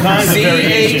seen all kinds of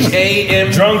variations.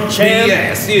 CHAMPS. Drunk champ.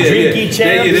 Drinky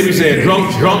champ. Yeah, they be saying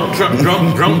drunk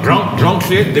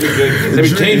shit. They be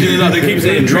changing it up. They keep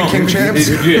saying drunk. Drinking champs.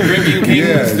 Yeah, drinking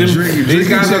kings. These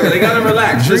guys, they gotta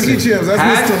relax. Drinking champs.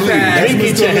 That's Mr. Lee.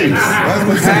 Drinky champs.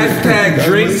 Hashtag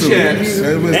Drink Champs.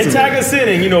 And tag us in,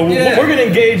 and we're gonna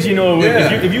engage.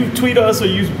 If you tweet us or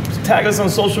you tag us on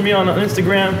social media on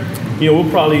Instagram. We'll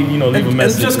probably, leave a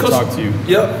message and talk to you.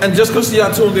 Yep, and just because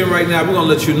y'all tuned in right now, we're going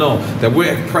to let you know that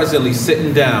we're presently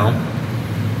sitting down,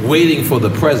 waiting for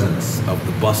the presence of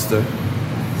the Busta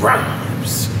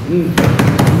Rhymes.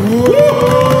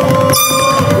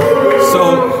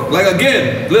 So, Like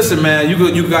again, listen, man.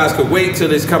 You guys could wait till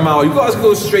this come out. You guys can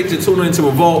go straight to tune into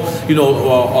Revolt. You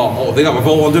know, they got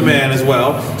Revolt on demand as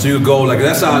well. So you go like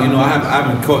that's how I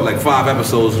haven't caught like 5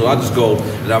 episodes. So I just go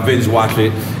and I binge watch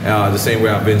it the same way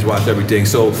I binge watch everything.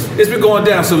 So it's been going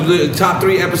down. So the top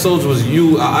 3 episodes was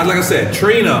you. Like I said,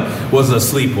 Trina was a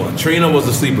sleeper.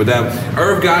 That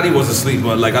Irv Gotti was a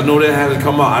sleeper. Like I know that had to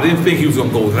come out. I didn't think he was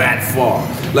gonna go that far.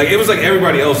 Like it was like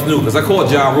everybody else knew because I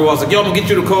called Ja Rule. I was like, yo, I'm gonna get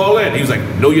you to call in. He was like,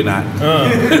 no, you're not.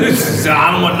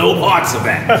 I don't want no parts of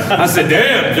that. I said,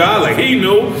 damn, Ja. Like he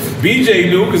knew. BJ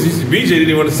knew because BJ didn't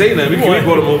even want to say nothing. We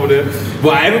brought him over there.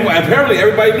 But apparently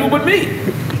everybody knew but me.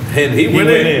 And he went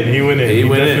in. He went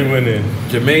in.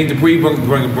 Jermaine Dupri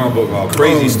brought a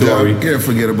crazy story. Can't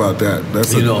forget about that.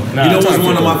 That's you know what's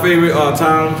one of my favorite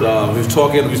times? We was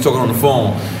talking on the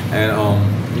phone, and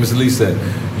Mr. Lee said,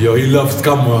 "Yo, he loves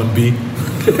Cameron B."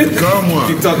 Come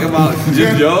on. He talking about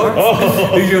Jim Jones?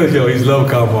 Oh. He goes, yo, he's love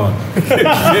come on. It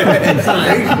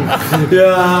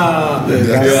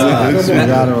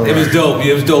was dope.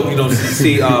 It was dope, you know, to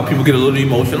see people get a little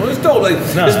emotional. It's dope. Like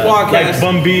this podcast. Like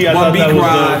Bun B, I thought that was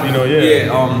dope, you know,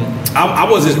 yeah. I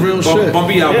wasn't real shit. Bun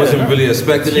B, I wasn't really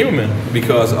expecting it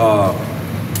because I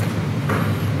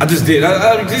just did.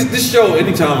 This show,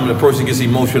 anytime a person gets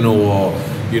emotional or,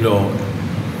 you know,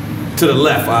 to the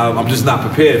left, I'm just not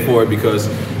prepared for it because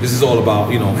this is all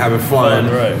about, you know, having fun,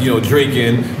 you know,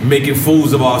 drinking, making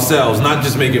fools of ourselves, not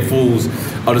just making fools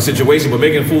of the situation, but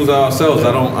making fools of ourselves.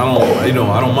 I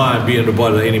don't mind being the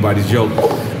butt of anybody's joke.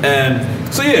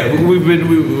 And so yeah, we've been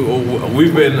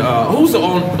who's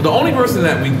the only person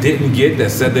that we didn't get that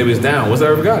said they was down was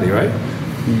Irv Gotti, right?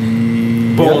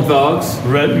 Bone Thugs,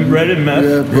 Red and Meth.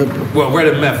 Well, Red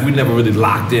and Meth, we never really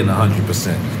locked in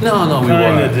 100%. No, we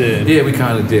kinda did. Yeah, we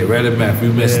kind of did. Red and Meth, we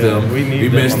missed them. We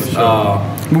missed.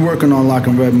 We're working on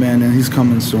locking Redman, and he's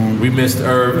coming soon. We missed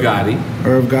Irv Gotti.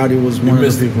 Irv Gotti was one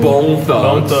of the people.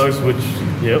 Bone Thugs, which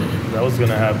that was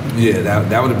gonna happen. Yeah,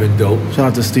 that would have been dope. Shout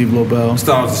out to Steve Lobel.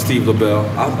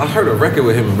 I heard a record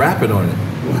with him rapping on it.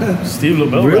 What? Steve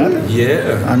Lobel really? rapping?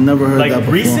 Yeah. I never heard that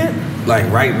before. Like recent? Like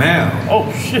right now.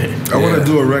 Oh shit! I want to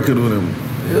do a record with him.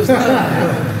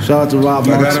 Shout out to Rob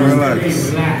Marksman.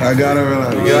 I gotta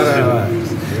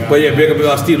relax. But yeah, big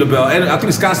up Steve Lobel, and I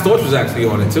think Scott Storch was actually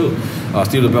on it too.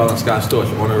 Steve Lobel and Scott Storch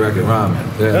on the record rhyming.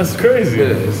 Yeah. That's crazy. Yeah,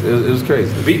 it was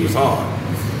crazy. The beat was hard.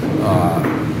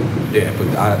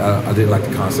 But I did like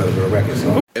the concept of the record.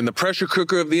 So. In the pressure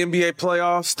cooker of the NBA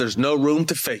playoffs, there's no room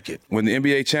to fake it. When the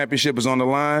NBA championship is on the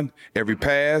line, every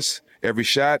pass, every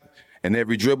shot, and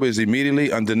every dribble is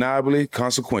immediately, undeniably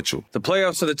consequential. The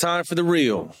playoffs are the time for the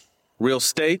real. Real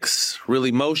stakes, real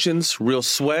emotions, real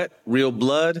sweat, real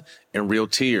blood, and real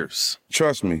tears.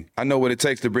 Trust me, I know what it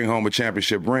takes to bring home a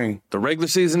championship ring. The regular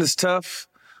season is tough,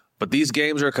 but these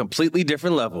games are a completely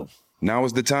different level. Now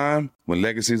is the time when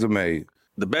legacies are made.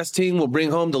 The best team will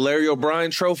bring home the Larry O'Brien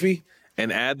Trophy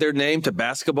and add their name to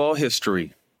basketball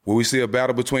history. Will we see a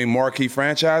battle between marquee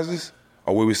franchises,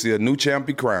 or will we see a new champ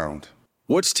be crowned?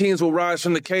 Which teams will rise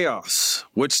from the chaos?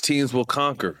 Which teams will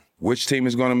conquer? Which team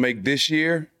is going to make this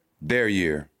year their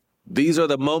year? These are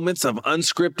the moments of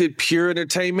unscripted, pure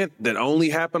entertainment that only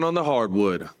happen on the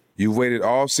hardwood. You've waited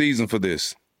all season for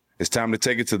this. It's time to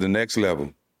take it to the next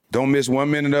level. Don't miss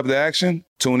 1 minute of the action.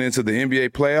 Tune into the NBA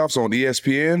playoffs on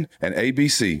ESPN and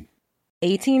ABC.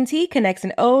 AT&T connects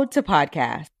an ode to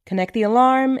podcast. Connect the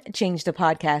alarm, change the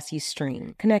podcast you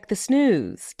stream. Connect the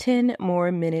snooze, 10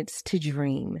 more minutes to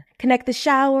dream. Connect the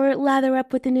shower, lather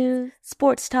up with the news,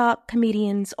 sports talk,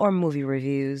 comedians, or movie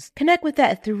reviews. Connect with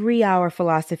that 3-hour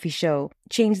philosophy show.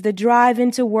 Change the drive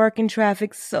into work and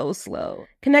traffic so slow.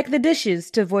 Connect the dishes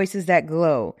to voices that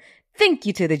glow. Thank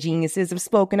you to the geniuses of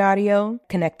spoken audio.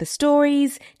 Connect the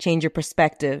stories, change your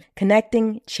perspective.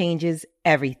 Connecting changes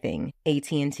everything.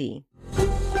 AT&T.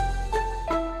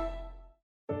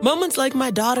 Moments like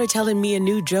my daughter telling me a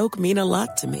new joke mean a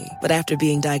lot to me. But after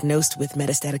being diagnosed with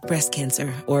metastatic breast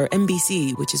cancer, or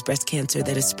MBC, which is breast cancer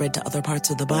that is spread to other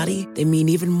parts of the body, they mean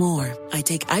even more. I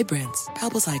take Ibrance,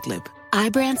 palbociclib.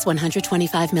 Ibrance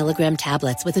 125 milligram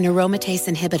tablets with an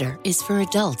aromatase inhibitor is for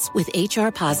adults with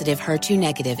HR-positive,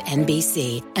 HER2-negative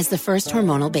MBC as the first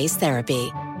hormonal-based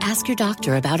therapy. Ask your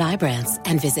doctor about Ibrance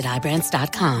and visit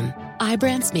Ibrance.com.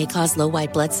 Ibrance may cause low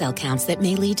white blood cell counts that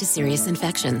may lead to serious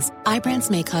infections.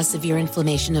 Ibrance may cause severe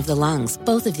inflammation of the lungs.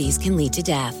 Both of these can lead to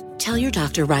death. Tell your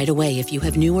doctor right away if you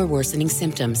have new or worsening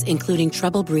symptoms, including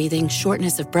trouble breathing,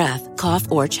 shortness of breath, cough,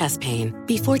 or chest pain.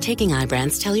 Before taking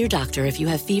Ibrance, tell your doctor if you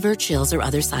have fever, chills, or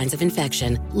other signs of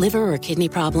infection, liver or kidney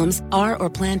problems, are or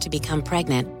plan to become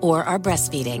pregnant, or are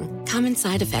breastfeeding. Common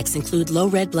side effects include low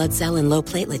red blood cell and low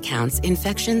platelet counts,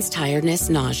 infections,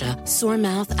 tiredness, nausea, sore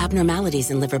mouth,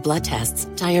 abnormalities in liver blood tests,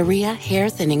 diarrhea, hair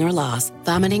thinning or loss,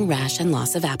 vomiting, rash, and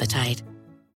loss of appetite.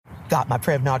 Got my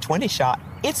Prevnar 20 shot.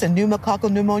 It's a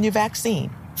pneumococcal pneumonia vaccine.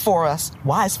 For us,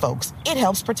 wise folks, it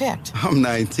helps protect. I'm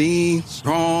 19,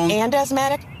 strong. And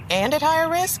asthmatic, and at higher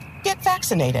risk. Get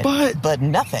vaccinated. But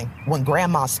nothing when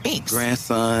grandma speaks.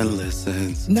 Grandson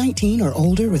listens. 19 or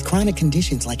older with chronic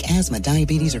conditions like asthma,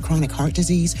 diabetes, or chronic heart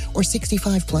disease, or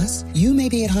 65 plus, you may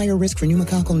be at higher risk for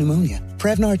pneumococcal pneumonia.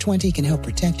 Prevnar 20 can help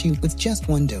protect you with just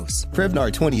one dose.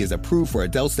 Prevnar 20 is approved for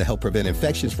adults to help prevent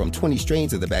infections from 20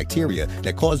 strains of the bacteria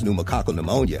that cause pneumococcal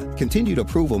pneumonia. Continued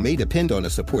approval may depend on a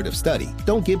supportive study.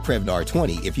 Don't give Prevnar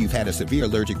 20 if you've had a severe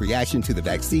allergic reaction to the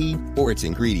vaccine or its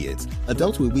ingredients.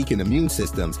 Adults with weakened immune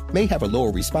systems may have a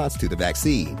lower response to the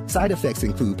vaccine. Side effects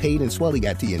include pain and swelling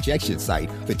at the injection site,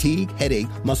 fatigue, headache,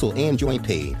 muscle, and joint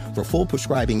pain. For full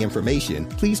prescribing information,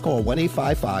 please call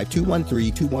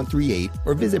 1-855-213-2138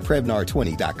 or visit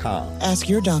Prevnar20.com. Ask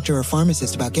your doctor or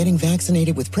pharmacist about getting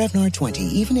vaccinated with Prevnar 20,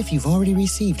 even if you've already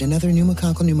received another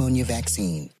pneumococcal pneumonia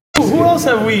vaccine. Who else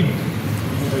have we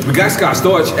got Scott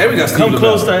Storch. Every got come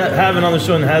close to having on the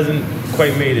show and hasn't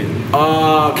quite made it?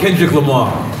 Kendrick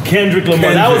Lamar.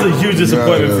 That was a huge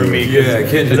disappointment for me. Yeah,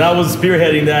 Kendrick. Because I was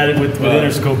spearheading that with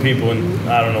Interscope people, and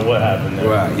I don't know what happened there.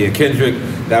 Right. Yeah, Kendrick.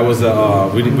 That was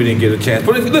we didn't get a chance.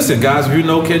 But listen, guys, if you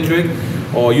know Kendrick,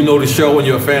 or you know the show and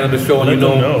you're a fan of the show, and let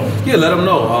them know. Yeah, let them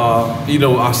know.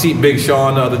 I see Big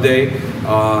Sean the other day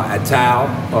at Tao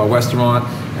restaurant.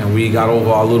 And we got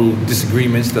over our little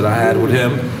disagreements that I had with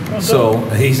him. So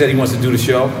he said he wants to do the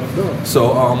show.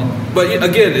 So, but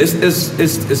again, it's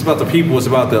about the people. It's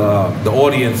about the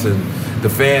audience and the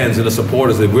fans and the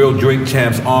supporters. The real Drink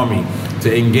Champs Army to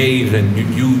engage, and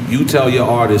you tell your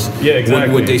artists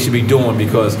what they should be doing,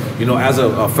 because as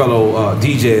a fellow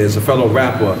DJ, as a fellow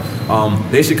rapper,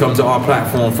 they should come to our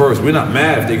platform first. We're not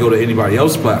mad if they go to anybody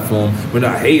else's platform. We're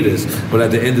not haters, but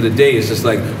at the end of the day, it's just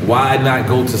like, why not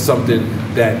go to something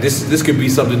that this could be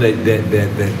something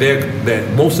that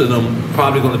most of them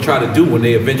probably going to try to do when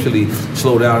they eventually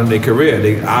slow down in their career.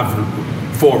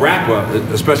 For a rapper,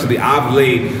 especially, I've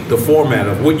laid the format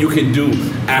of what you can do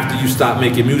after you stop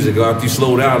making music, or after you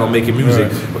slow down on making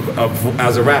music.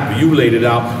 As a rapper, you laid it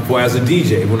out for as a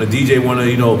DJ. When a DJ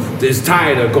is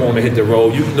tired of going to hit the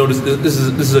road, this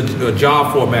is a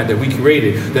job format that we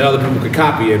created that other people could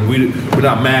copy, and we're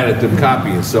not mad at them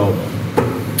copying. So,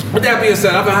 with that being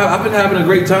said, I've been having a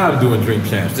great time doing Drink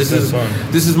Champs. This is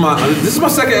my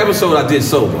second episode I did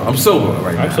sober. I'm sober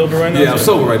right now. I'm sober right now. Yeah, I'm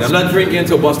sober right now. I'm not drinking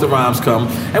until Busta Rhymes come,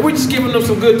 and we're just giving them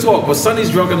some good talk. But Sonny's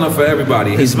drunk enough for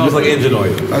everybody. He smells like engine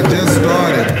oil. I just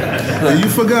started. And you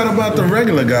forgot about the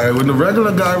regular guy. When the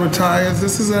regular guy retires,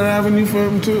 this is an avenue for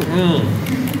him too.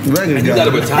 Regular and guy. You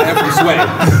gotta retire from sweating.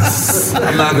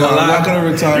 I'm not gonna lie. I'm not gonna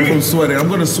retire from sweating. I'm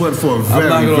gonna sweat for a very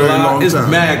long time. It's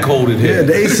mad cold in here. Yeah,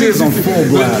 the AC is on full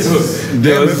blast.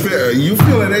 Damn, you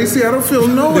feel an AC? I don't feel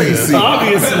no AC.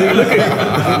 Obviously, look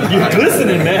at you're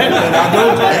glistening, man. And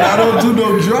I don't do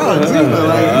no drugs either.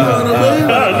 Like, you know what I mean?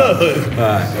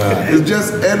 Right. It's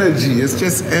just energy. It's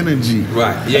just energy.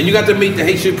 Right. Yeah, and you got to meet the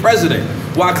Haitian president.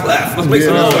 Wyclef. Let's make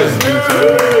some noise.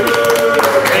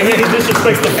 And he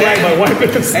disrespects the flag by wiping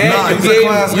his Nah, he's a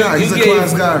class guy. He's a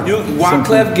class guy.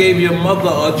 Wyclef gave your mother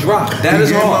a drop. That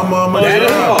is hard. That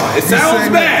is hard. It sounds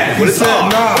bad, but it's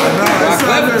hard.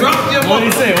 Wyclef dropped your mother.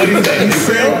 What do you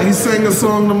say? He sang a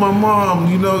song to my mom.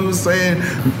 He was saying,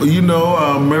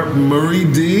 Marie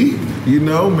D.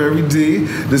 Mary D.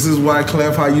 This is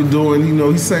Wyclef. How you doing?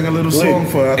 He sang a little song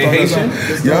for her.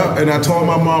 Yeah, and I told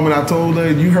my mom, and I told her,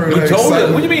 you heard her. You told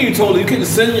her? What do you mean you told her? You couldn't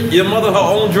send your mother her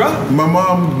own drop? My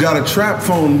mom got a trap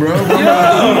phone, bro.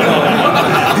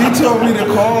 He told me to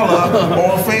call her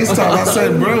on FaceTime. I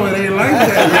said, bro, it ain't like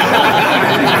that.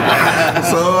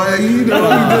 So, he did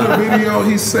a video.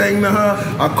 He sang to her.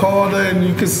 I called her, and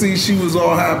you could see she was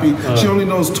all happy. She only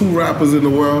knows 2 rappers in the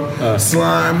world,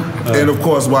 Slime, and of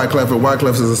course Wyclef. And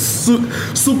Wyclef is a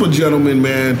super gentleman,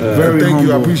 man. Very thank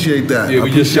you. I appreciate that. Yeah,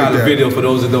 we just shot a video. For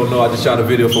those that don't know, I just shot a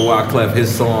video for Wyclef. His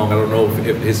song. I don't know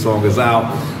if his song is out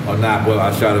or not, but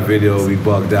I shot a video. We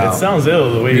bugged out. It sounds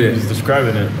ill the way he was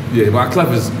describing it. Yeah,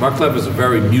 Wyclef is a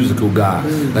very musical guy.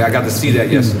 Like, I got to see that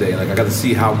yesterday. Like, I got to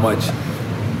see how much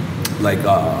like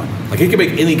he can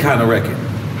make any kind of record.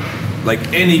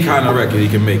 Like, any kind of record he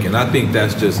can make, and I think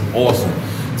that's just awesome.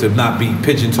 to not be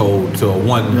pigeon-toed to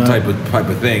one type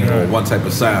of thing or one type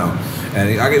of sound. And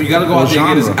you got to go out there and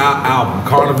get his album,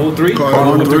 Carnival 3.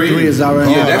 Carnival 3 is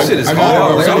already. Yeah, that shit is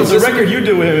hard. So the record you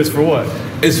do with him is for what?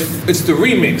 It's the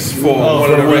remix for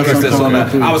one of the records that's on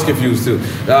that. I was confused too,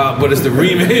 but it's the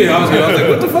remix. I was like,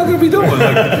 what the fuck are we doing?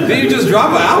 Like, did you just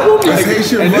drop an album? Like,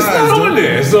 and it's not on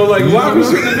there. So like, why are we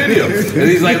shooting the video? And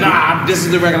he's like, nah, this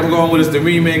is the record I'm going with. It's the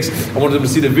remix. I wanted them to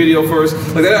see the video first.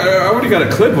 Like, I already got a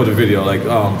clip of the video. Like,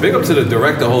 big up to the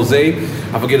director Jose.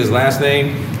 I forget his last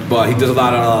name. But he does a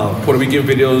lot of Puerto Rican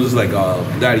videos, like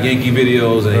Daddy Yankee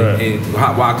videos, and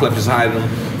Wyclef just hired him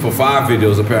for 5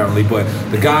 videos apparently. But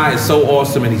the guy is so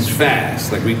awesome and he's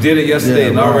fast. Like we did it yesterday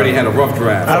and already had a rough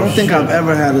draft. I don't think I've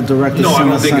ever had a director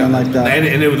sing a song like that.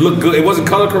 And it would look good. It wasn't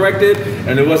color corrected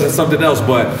and it wasn't something else,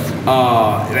 but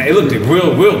it looked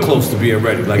real close to being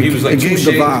ready. Like he was like it gave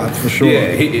the vibe for sure.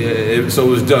 Yeah, so it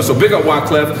was done. So big up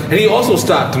Wyclef, and he also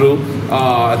stopped through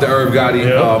at the Irv Gotti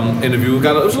interview. It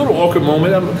was a little awkward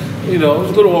moment. It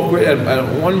was a little awkward.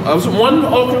 One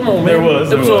awkward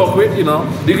moment. It was awkward.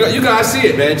 You guys see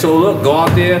it, man. So look, go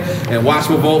out there and watch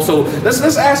Revolt. So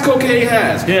let's ask Cocaine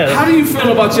Has. Yeah. How do you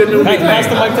feel about your new nickname? Pass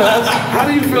the mic to us. How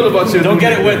do you feel about your? Don't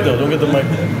get it wet though. Don't get the mic.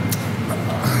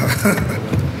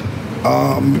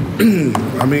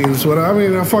 I mean, it's what I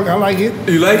like it.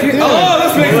 You like it? Yeah. Oh,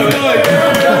 let's make some noise.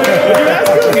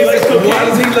 Why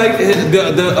does he like his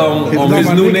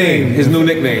new name? His new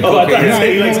nickname. Oh, I thought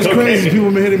he likes it's cocaine. crazy.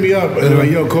 People been hitting me up and they're like,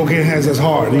 "Yo, Cocaine Has us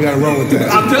hard. You gotta run with that."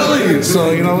 I'm telling you.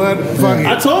 So you know what? Fuck it.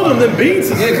 I told him the beats.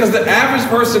 Yeah, because the average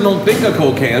person don't think of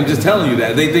cocaine. I'm just telling you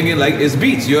that they think it like it's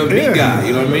beats. You're a beat guy.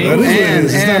 You know what I mean?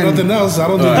 It's not nothing else. I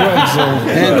don't do drugs. So.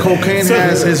 And Cocaine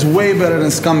Has is way better than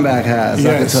Scumbag Has.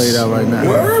 I can tell you that right now.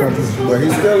 But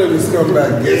he's still in the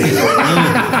Scumbag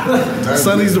gang.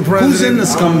 Sonny's the president. Who's in the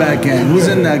Scumbag gang? Who's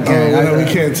in that gang? We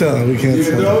can't tell. We can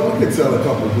tell a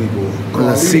couple people.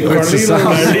 The secret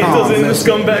society. Carlito's in the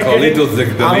Scumbag gang. Carlito's the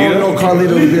I don't know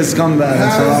Carlito to be a scumbag.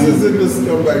 Harris is in the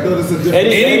Scumbag. No, it's a different.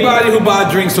 Anybody who buy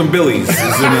drinks from Billy's is in the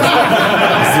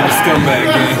Scumbag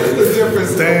gang. It's a different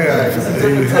stamp.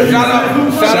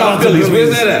 Shout out Billy's. Where's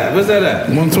that at?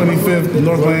 125th,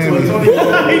 North Miami. He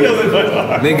knows it by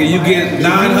heart. Nigga, you get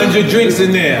 900 drinks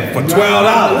in there for $12.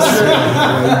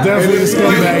 Definitely a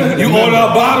Scumbag. You order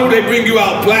a bottle, they bring you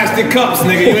out plastic cups,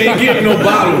 nigga. You ain't getting no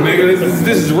bottle, nigga.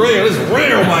 This is real. This is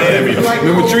real, Miami.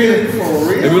 Remember Trina?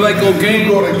 If you like cocaine,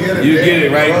 you get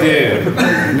it right there.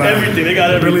 Everything. They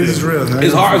got everything. Billy's is real.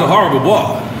 It's hard. It's a horrible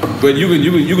bar, but you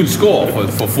can score for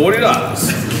 $40.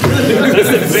 That's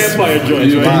the vampire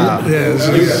joint, right? Yeah,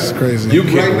 it's crazy. You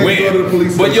can win.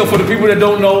 But yo, for the people that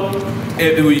don't know,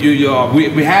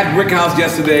 we had Rick House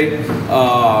yesterday.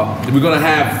 We're gonna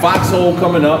have Foxhole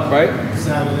coming up, right?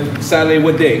 Saturday.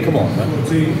 What day? Come on, man.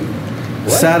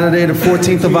 Saturday the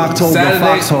 14th of October. Saturday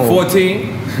Foxhole.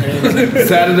 14.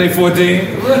 Saturday 14.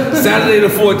 Saturday the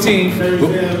 14th.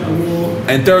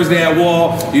 And Thursday at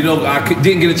Wall. I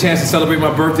didn't get a chance to celebrate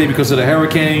my birthday because of the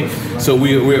hurricane. So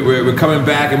we're coming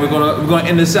back and we're gonna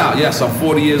end this out. Yes, I'm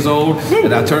 40 years old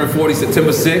and I turned 40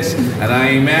 September 6th and I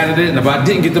ain't mad at it. But I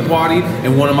didn't get to party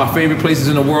in one of my favorite places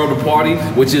in the world to party,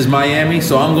 which is Miami.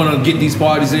 So I'm gonna get these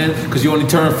parties in because you only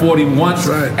turn 40 once,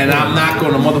 and I'm not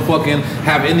gonna motherfucking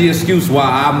have any excuse why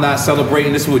I'm not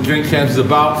celebrating. This is what Drink Champs is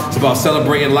about. It's about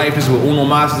celebrating life. This is what Uno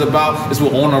Mas is about. This is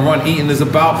what On the Run Eating is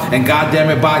about. And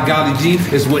goddamn it, by golly G,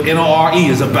 it's what NORE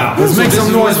is about. Let's make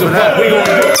some noise for that. Did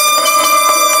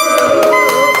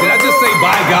I just say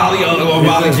by golly or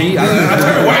golly G? I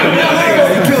turned white. I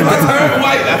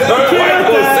turned white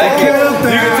for a second.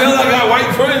 You can tell I got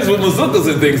white friends with bazookas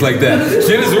and things like that.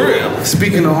 Shit is real.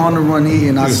 Speaking of On the Run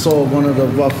Eating, I saw one of the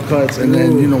rough cuts, and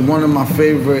then one of my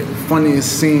favorite,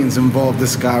 funniest scenes involved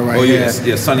this guy right here.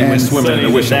 Yeah, Sonny went swimming in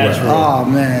the wishing well. Oh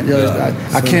man,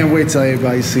 I can't wait till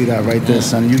everybody see that right there,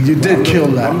 Sonny. You did kill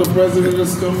that. I'm the president of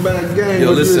Scumbag Gang.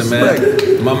 Yo, listen,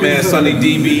 man. My man Sonny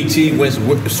DBT went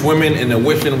swimming in the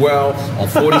wishing well on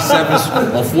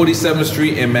 47th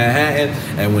Street in Manhattan,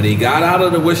 and when he got out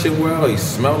of the wishing well, he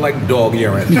smelled like dog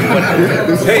urine.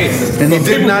 Hey, and he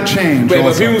did not change.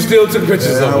 But people still took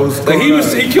pictures of him. Like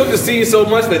he killed the scene so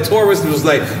much that tourists was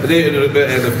like, and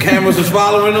the cameras was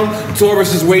following him.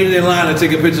 Tourists just waiting in line to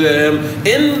take a picture of him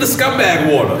in the Scumbag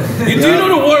water. Do you know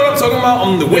the water I'm talking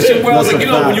about? The wishing wells. Like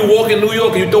when you walk in New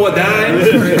York and you throw a dime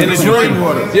in the joint.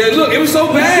 Yeah, look, it was so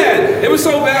so bad. It was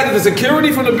so bad that the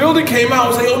security from the building came out. I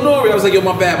was like, yo, Nori. I was like, yo,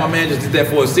 my bad. My man just did that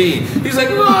for a scene. He's like,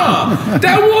 nah,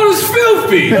 that water's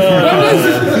filthy.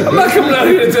 I'm not coming out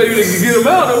here to tell you to get him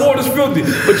out. That water's filthy.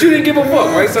 But you didn't give a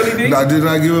fuck, right, Sonny D? I did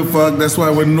not give a fuck. That's why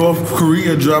when North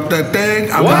Korea dropped that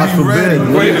thing, I was ready.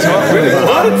 Where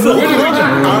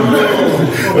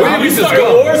you started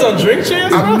wars on Drink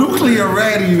Champs? I'm nuclear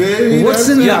ready, man. What's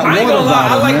in that I ain't gonna lie.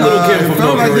 I like Little Kim from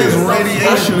North Korea. There's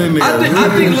radiation in there. I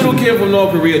think Little Kim from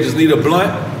North Korea just need a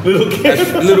blunt. Little Kim.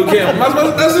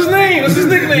 That's his name. That's his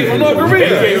nickname from North Korea.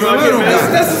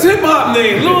 That's his hip hop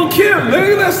name. Little Kim.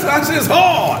 Nigga, that's his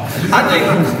hard.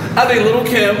 I think Little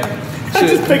Kim. I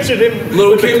just pictured him.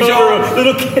 Little Kim Jong.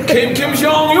 Kim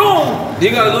Jong Un.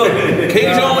 You gotta look.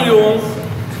 Kim Jong Un.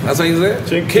 That's how you say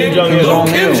it? Kim Jong Un.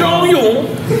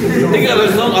 He got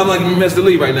I'm like Mr.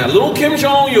 Lee right now. Little Kim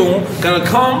Jong Un gonna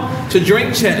come to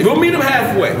Drink Champs. We'll meet him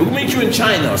halfway. We'll meet you in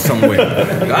China or somewhere.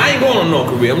 I ain't going to North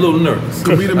Korea. I'm a little nervous.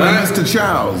 We'll meet him at Mr.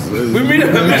 Chow's. We meet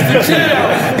him at Mr.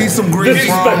 Chow's. Eat some green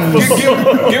fries.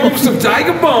 Give him some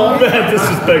Tiger Bone. Give him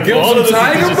some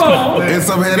Tiger Bone. And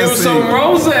some Hennessy. Give him some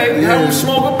rosé. Have him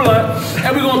smoke a blunt.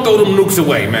 And we're gonna throw them nukes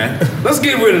away, man. Let's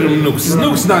get rid of them nukes.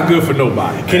 Nukes not good for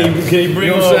nobody. Can he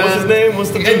bring what's his name?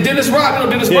 What's the name? And Dennis Rodman.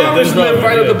 Dennis Rodman just lived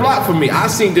right up the block from me. I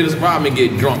seen Dennis Rodman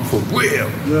get drunk for real.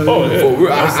 Oh, yeah. For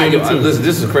real. Listen,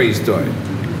 this is a crazy story.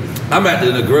 I'm at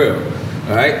the Grill,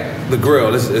 all right? The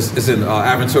Grill, it's in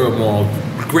Aventura Mall.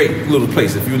 Great little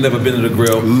place. If you've never been to the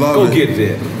Grill, go get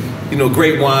there. You know,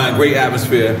 great wine, great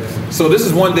atmosphere. So this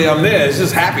is one day I'm there. It's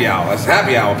just happy hour. It's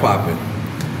happy hour popping.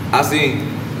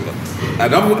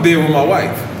 And I'm there with my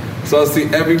wife. So I see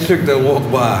every chick that walked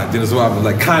by, Dennis Rodman,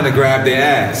 like kind of grab their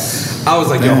ass. I was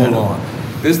like, yo, hold on.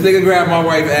 This nigga grabbed my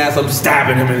wife's ass, I'm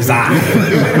stabbing him in his eye.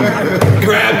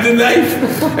 Grabbed the knife,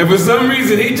 and for some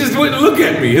reason, he just wouldn't look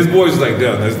at me. His boy's like,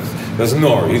 "Damn, that's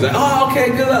Nori." He's like, "Oh,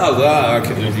 okay, good." I was like,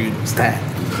 "Oh, okay, you stab."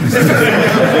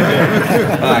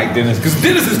 All right, Dennis, because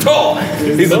Dennis is tall.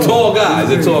 He's a tall guy.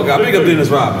 He's a tall guy. Big up Dennis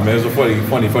Rodman, man. It's a funny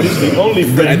story. Only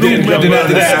and then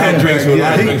after that, I had drinks with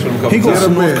him. He goes to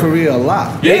North Korea a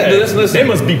lot. Yeah, listen.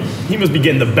 He must be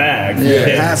getting the bag. Yeah,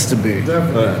 it has to be.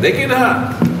 They get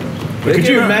hot. Could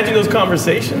you imagine those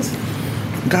conversations?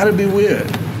 Gotta be weird.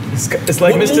 It's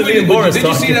like Mr. Lee and Boris Did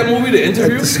you see that movie, The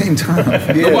Interview? At the same time.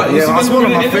 Yeah, that's one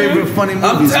of my favorite funny movies.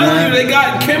 I'm telling you, they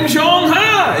got Kim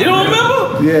Jong-un. You don't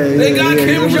remember? They got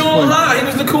Kim Jong-un. He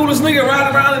was the coolest nigga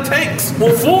riding around in tanks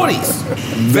on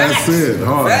 40s. That's it.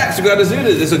 Hard. Facts. You got to see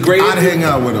this. It's a great. I'd hang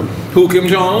out with him. Who, Kim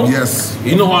Jong-un? Yes.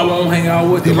 You know who I won't hang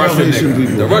out with? The Russian nigga.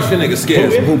 People. The Russian nigga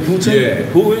scares me. Putin?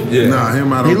 Yeah. Putin? Yeah. Nah,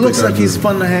 him I don't He looks think like he's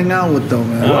fun to hang out with, though,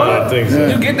 man. I think so.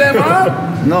 You get that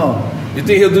vibe? No. You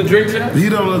think he'll do Drink Champs? He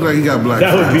don't look like he got black.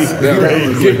 That would be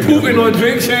crazy. Get Putin on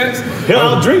Drink Champs? He'll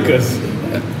outdrink us.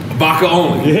 Vodka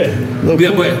only. Yeah. But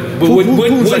would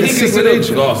he consider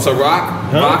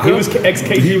Ciroc vodka? He was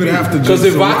ex-KGB. He would have to because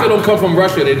if vodka don't come from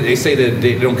Russia, they say that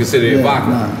they don't consider it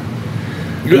vodka.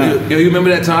 You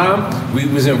remember that time we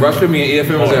was in Russia? Me and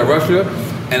EFM was at Russia,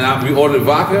 and we ordered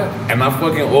vodka, and I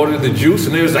fucking ordered the juice,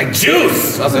 and they was like,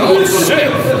 juice! I said, oh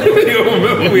shit! You don't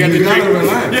remember we had to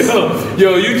drink.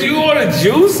 Yo, you ordered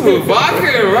juice with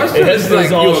vodka in Russia? It's like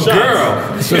you're a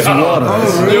girl. It's just water.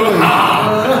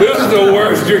 This is the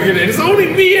worst drinking. It's only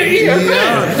me and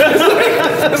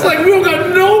EFM. It's like we don't got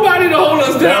nobody to hold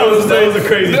us down. That was a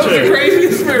crazy That was a crazy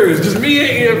experience. Just me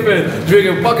and EFM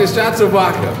drinking fucking shots of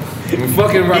vodka. In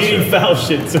fucking Russia. Eating foul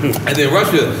shit too. And then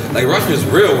Russia's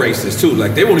real racist too.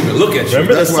 Like they won't even look at you.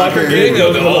 Remember the soccer game?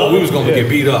 We was gonna get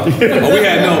beat up. We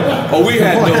had no.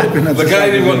 The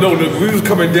guy didn't want no. We was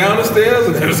coming down the stairs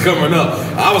and they was coming up.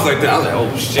 I was like that. I was like,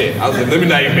 oh shit. I was like, let me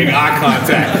not even make eye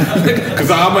contact. Cause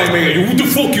I might make it. What the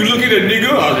fuck you looking at, nigga?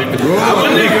 I was like, I'm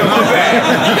a nigga, my bad.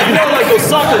 You know, like those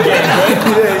soccer games,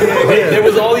 right? There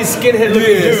was all these skinhead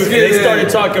looking dudes, and they started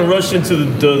talking Russian to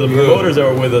the promoters that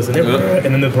were with us, and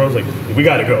then the promoters were like, we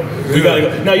gotta go. We gotta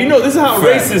go. Now, you know, this is how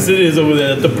racist it is over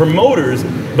there. The promoters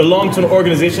belong to an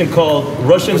organization called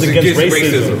Russians Against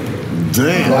Racism.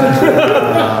 Damn.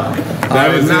 I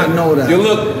did not know that. You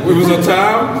look, it was a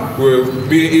time where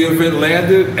me and EFN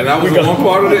landed, and I was in one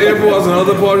part of the airport, I was in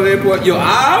another part of the airport. Yo,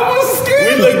 I was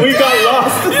scared. We got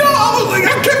lost. Yo, I was like,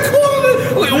 I kept calling it.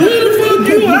 Like, where the fuck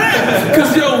you at?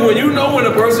 Because, yo, when you know when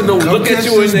a person don't look at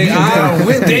you in their eye,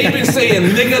 they been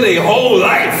saying nigga their whole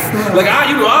life. Like,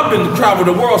 I've been traveling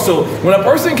the world, so when a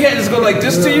person can't just go like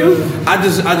this to you, I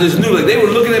just knew, like, they were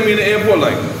looking at me in the airport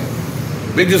like,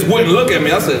 they just wouldn't look at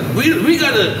me. I said, we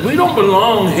don't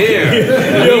belong here.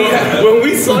 Yo, when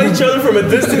we saw each other from a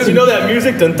distance, you know that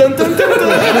music? Dun, dun, dun, dun, dun.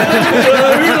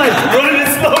 We were like running in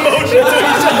slow motion to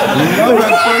each other.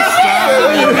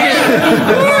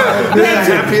 That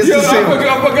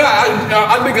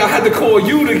had to call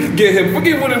you to get him.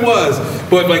 Forget what it was.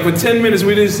 But like for 10 minutes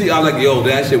we didn't see. I was like, yo,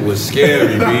 that shit was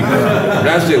scary, B.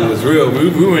 That shit was real. We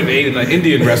went and ate in an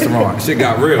Indian restaurant. Shit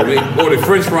got real. We ordered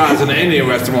French fries in an Indian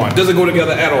restaurant. Doesn't go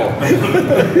together at all.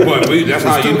 But that's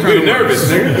how we're nervous,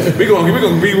 nigga. We're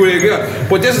gonna be where it goes.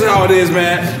 But this is how it is,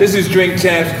 man. This is Drink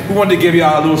Champs. We wanted to give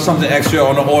y'all a little something extra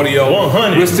on the audio.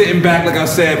 100. We're sitting back, like I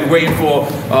said, we're waiting for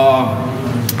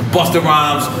Busta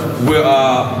Rhymes.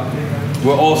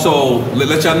 We're also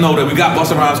let y'all know that we got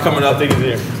Busta Rhymes coming up. I think it's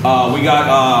here. We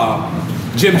got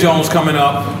Jim Jones coming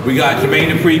up. We got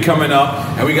Jermaine Dupri coming up,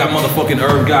 and we got motherfucking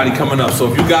Irv Gotti coming up. So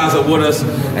if you guys are with us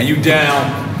and you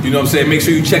down, you know what I'm saying, make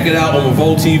sure you check it out on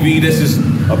Revolt TV. This is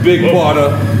a big part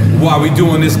of why we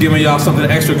doing this, giving y'all something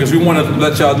extra, because we want to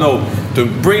let y'all know to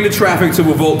bring the traffic to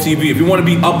Revolt TV. If you want to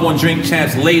be up on Drink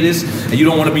Champs latest and you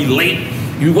don't want to be late,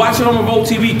 you watch it on Revolt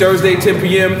TV Thursday, 10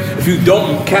 p.m. If you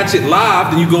don't catch it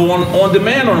live, then you go on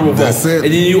demand on Revolt. That's it.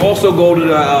 And then you also go to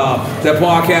that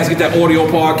podcast, get that audio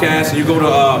podcast, and you go to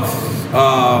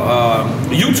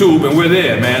YouTube, and we're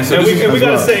there, man. So we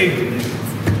gotta say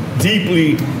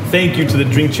deeply thank you to the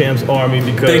Drink Champs Army,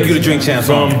 because thank you to Drink Champs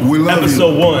Army. We love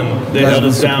episode 1, they held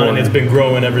us down, and it's been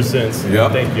growing ever since.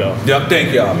 Yep. Thank y'all. Yep,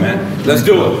 thank y'all, man. Let's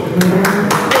do it.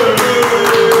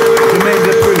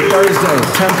 Thursday,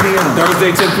 10 p.m.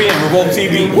 Thursday, 10 p.m. Revolt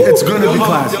TV. Woo! It's gonna be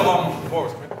classic.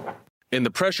 In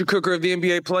the pressure cooker of the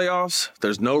NBA playoffs,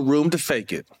 there's no room to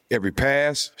fake it. Every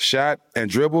pass, shot, and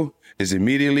dribble is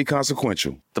immediately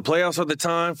consequential. The playoffs are the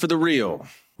time for the real.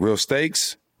 Real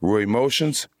stakes, real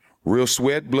emotions, real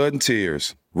sweat, blood, and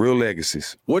tears. Real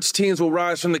legacies. Which teams will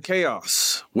rise from the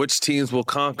chaos? Which teams will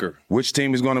conquer? Which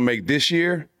team is going to make this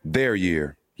year their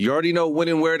year? You already know when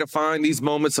and where to find these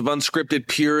moments of unscripted,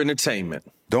 pure entertainment.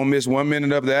 Don't miss 1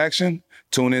 minute of the action.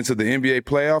 Tune into the NBA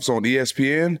playoffs on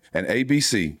ESPN and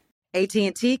ABC.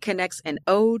 AT&T connects an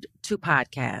ode to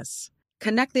podcasts.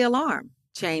 Connect the alarm.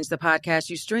 Change the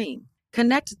podcast you stream.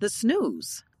 Connect the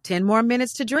snooze. 10 more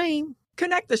minutes to dream.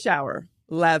 Connect the shower.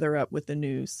 Lather up with the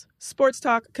news. Sports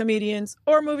talk, comedians,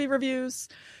 or movie reviews.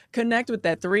 Connect with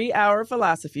that 3-hour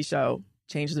philosophy show.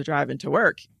 Change the drive into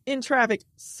work. In traffic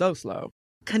so slow.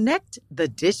 Connect the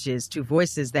dishes to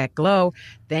voices that glow.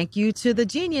 Thank you to the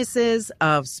geniuses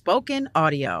of spoken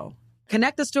audio.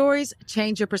 Connect the stories,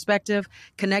 change your perspective.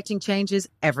 Connecting changes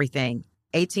everything.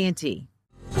 AT&T.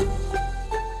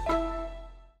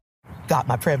 Got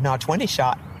my Prevnar 20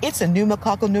 shot. It's a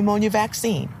pneumococcal pneumonia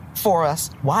vaccine. For us,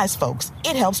 wise folks,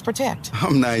 it helps protect.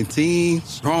 I'm 19,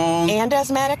 strong. And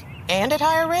asthmatic, and at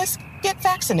higher risk. Get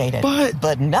vaccinated.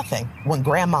 But nothing when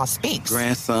grandma speaks.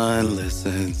 Grandson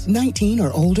listens. 19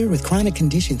 or older with chronic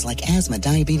conditions like asthma,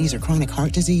 diabetes, or chronic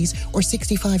heart disease, or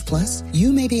 65 plus,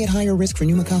 you may be at higher risk for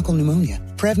pneumococcal pneumonia.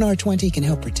 Prevnar 20 can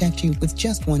help protect you with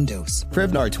just one dose.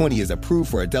 Prevnar 20 is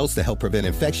approved for adults to help prevent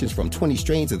infections from 20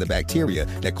 strains of the bacteria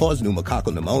that cause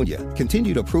pneumococcal pneumonia.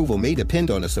 Continued approval may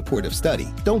depend on a supportive study.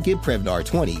 Don't get Prevnar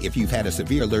 20 if you've had a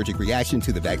severe allergic reaction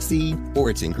to the vaccine or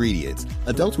its ingredients.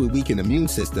 Adults with weakened immune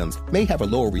systems may have a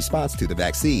lower response to the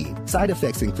vaccine. Side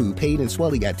effects include pain and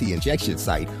swelling at the injection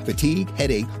site, fatigue,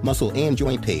 headache, muscle, and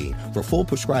joint pain. For full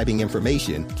prescribing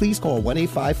information, please call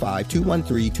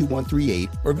 1-855-213-2138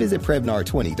 or visit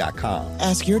Prevnar20.com.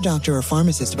 Ask your doctor or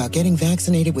pharmacist about getting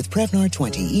vaccinated with Prevnar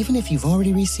 20, even if you've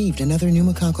already received another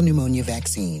pneumococcal pneumonia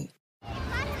vaccine.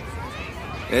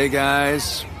 Hey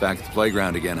guys, back at the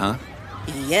playground again, huh?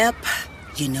 Yep.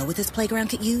 You know what this playground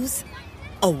could use?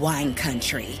 A wine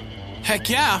country. Heck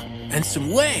yeah, and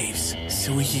some waves,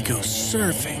 so we could go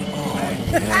surfing. Oh,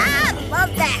 yeah.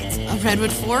 Love that. A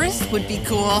redwood forest would be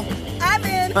cool. I'm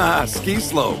in. Ski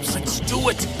slopes. Let's do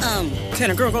it. Can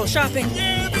a girl go shopping?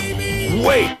 Yeah, baby.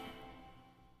 Wait.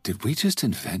 Did we just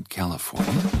invent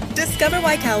California? Discover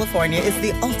why California is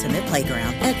the ultimate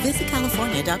playground at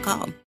visitcalifornia.com.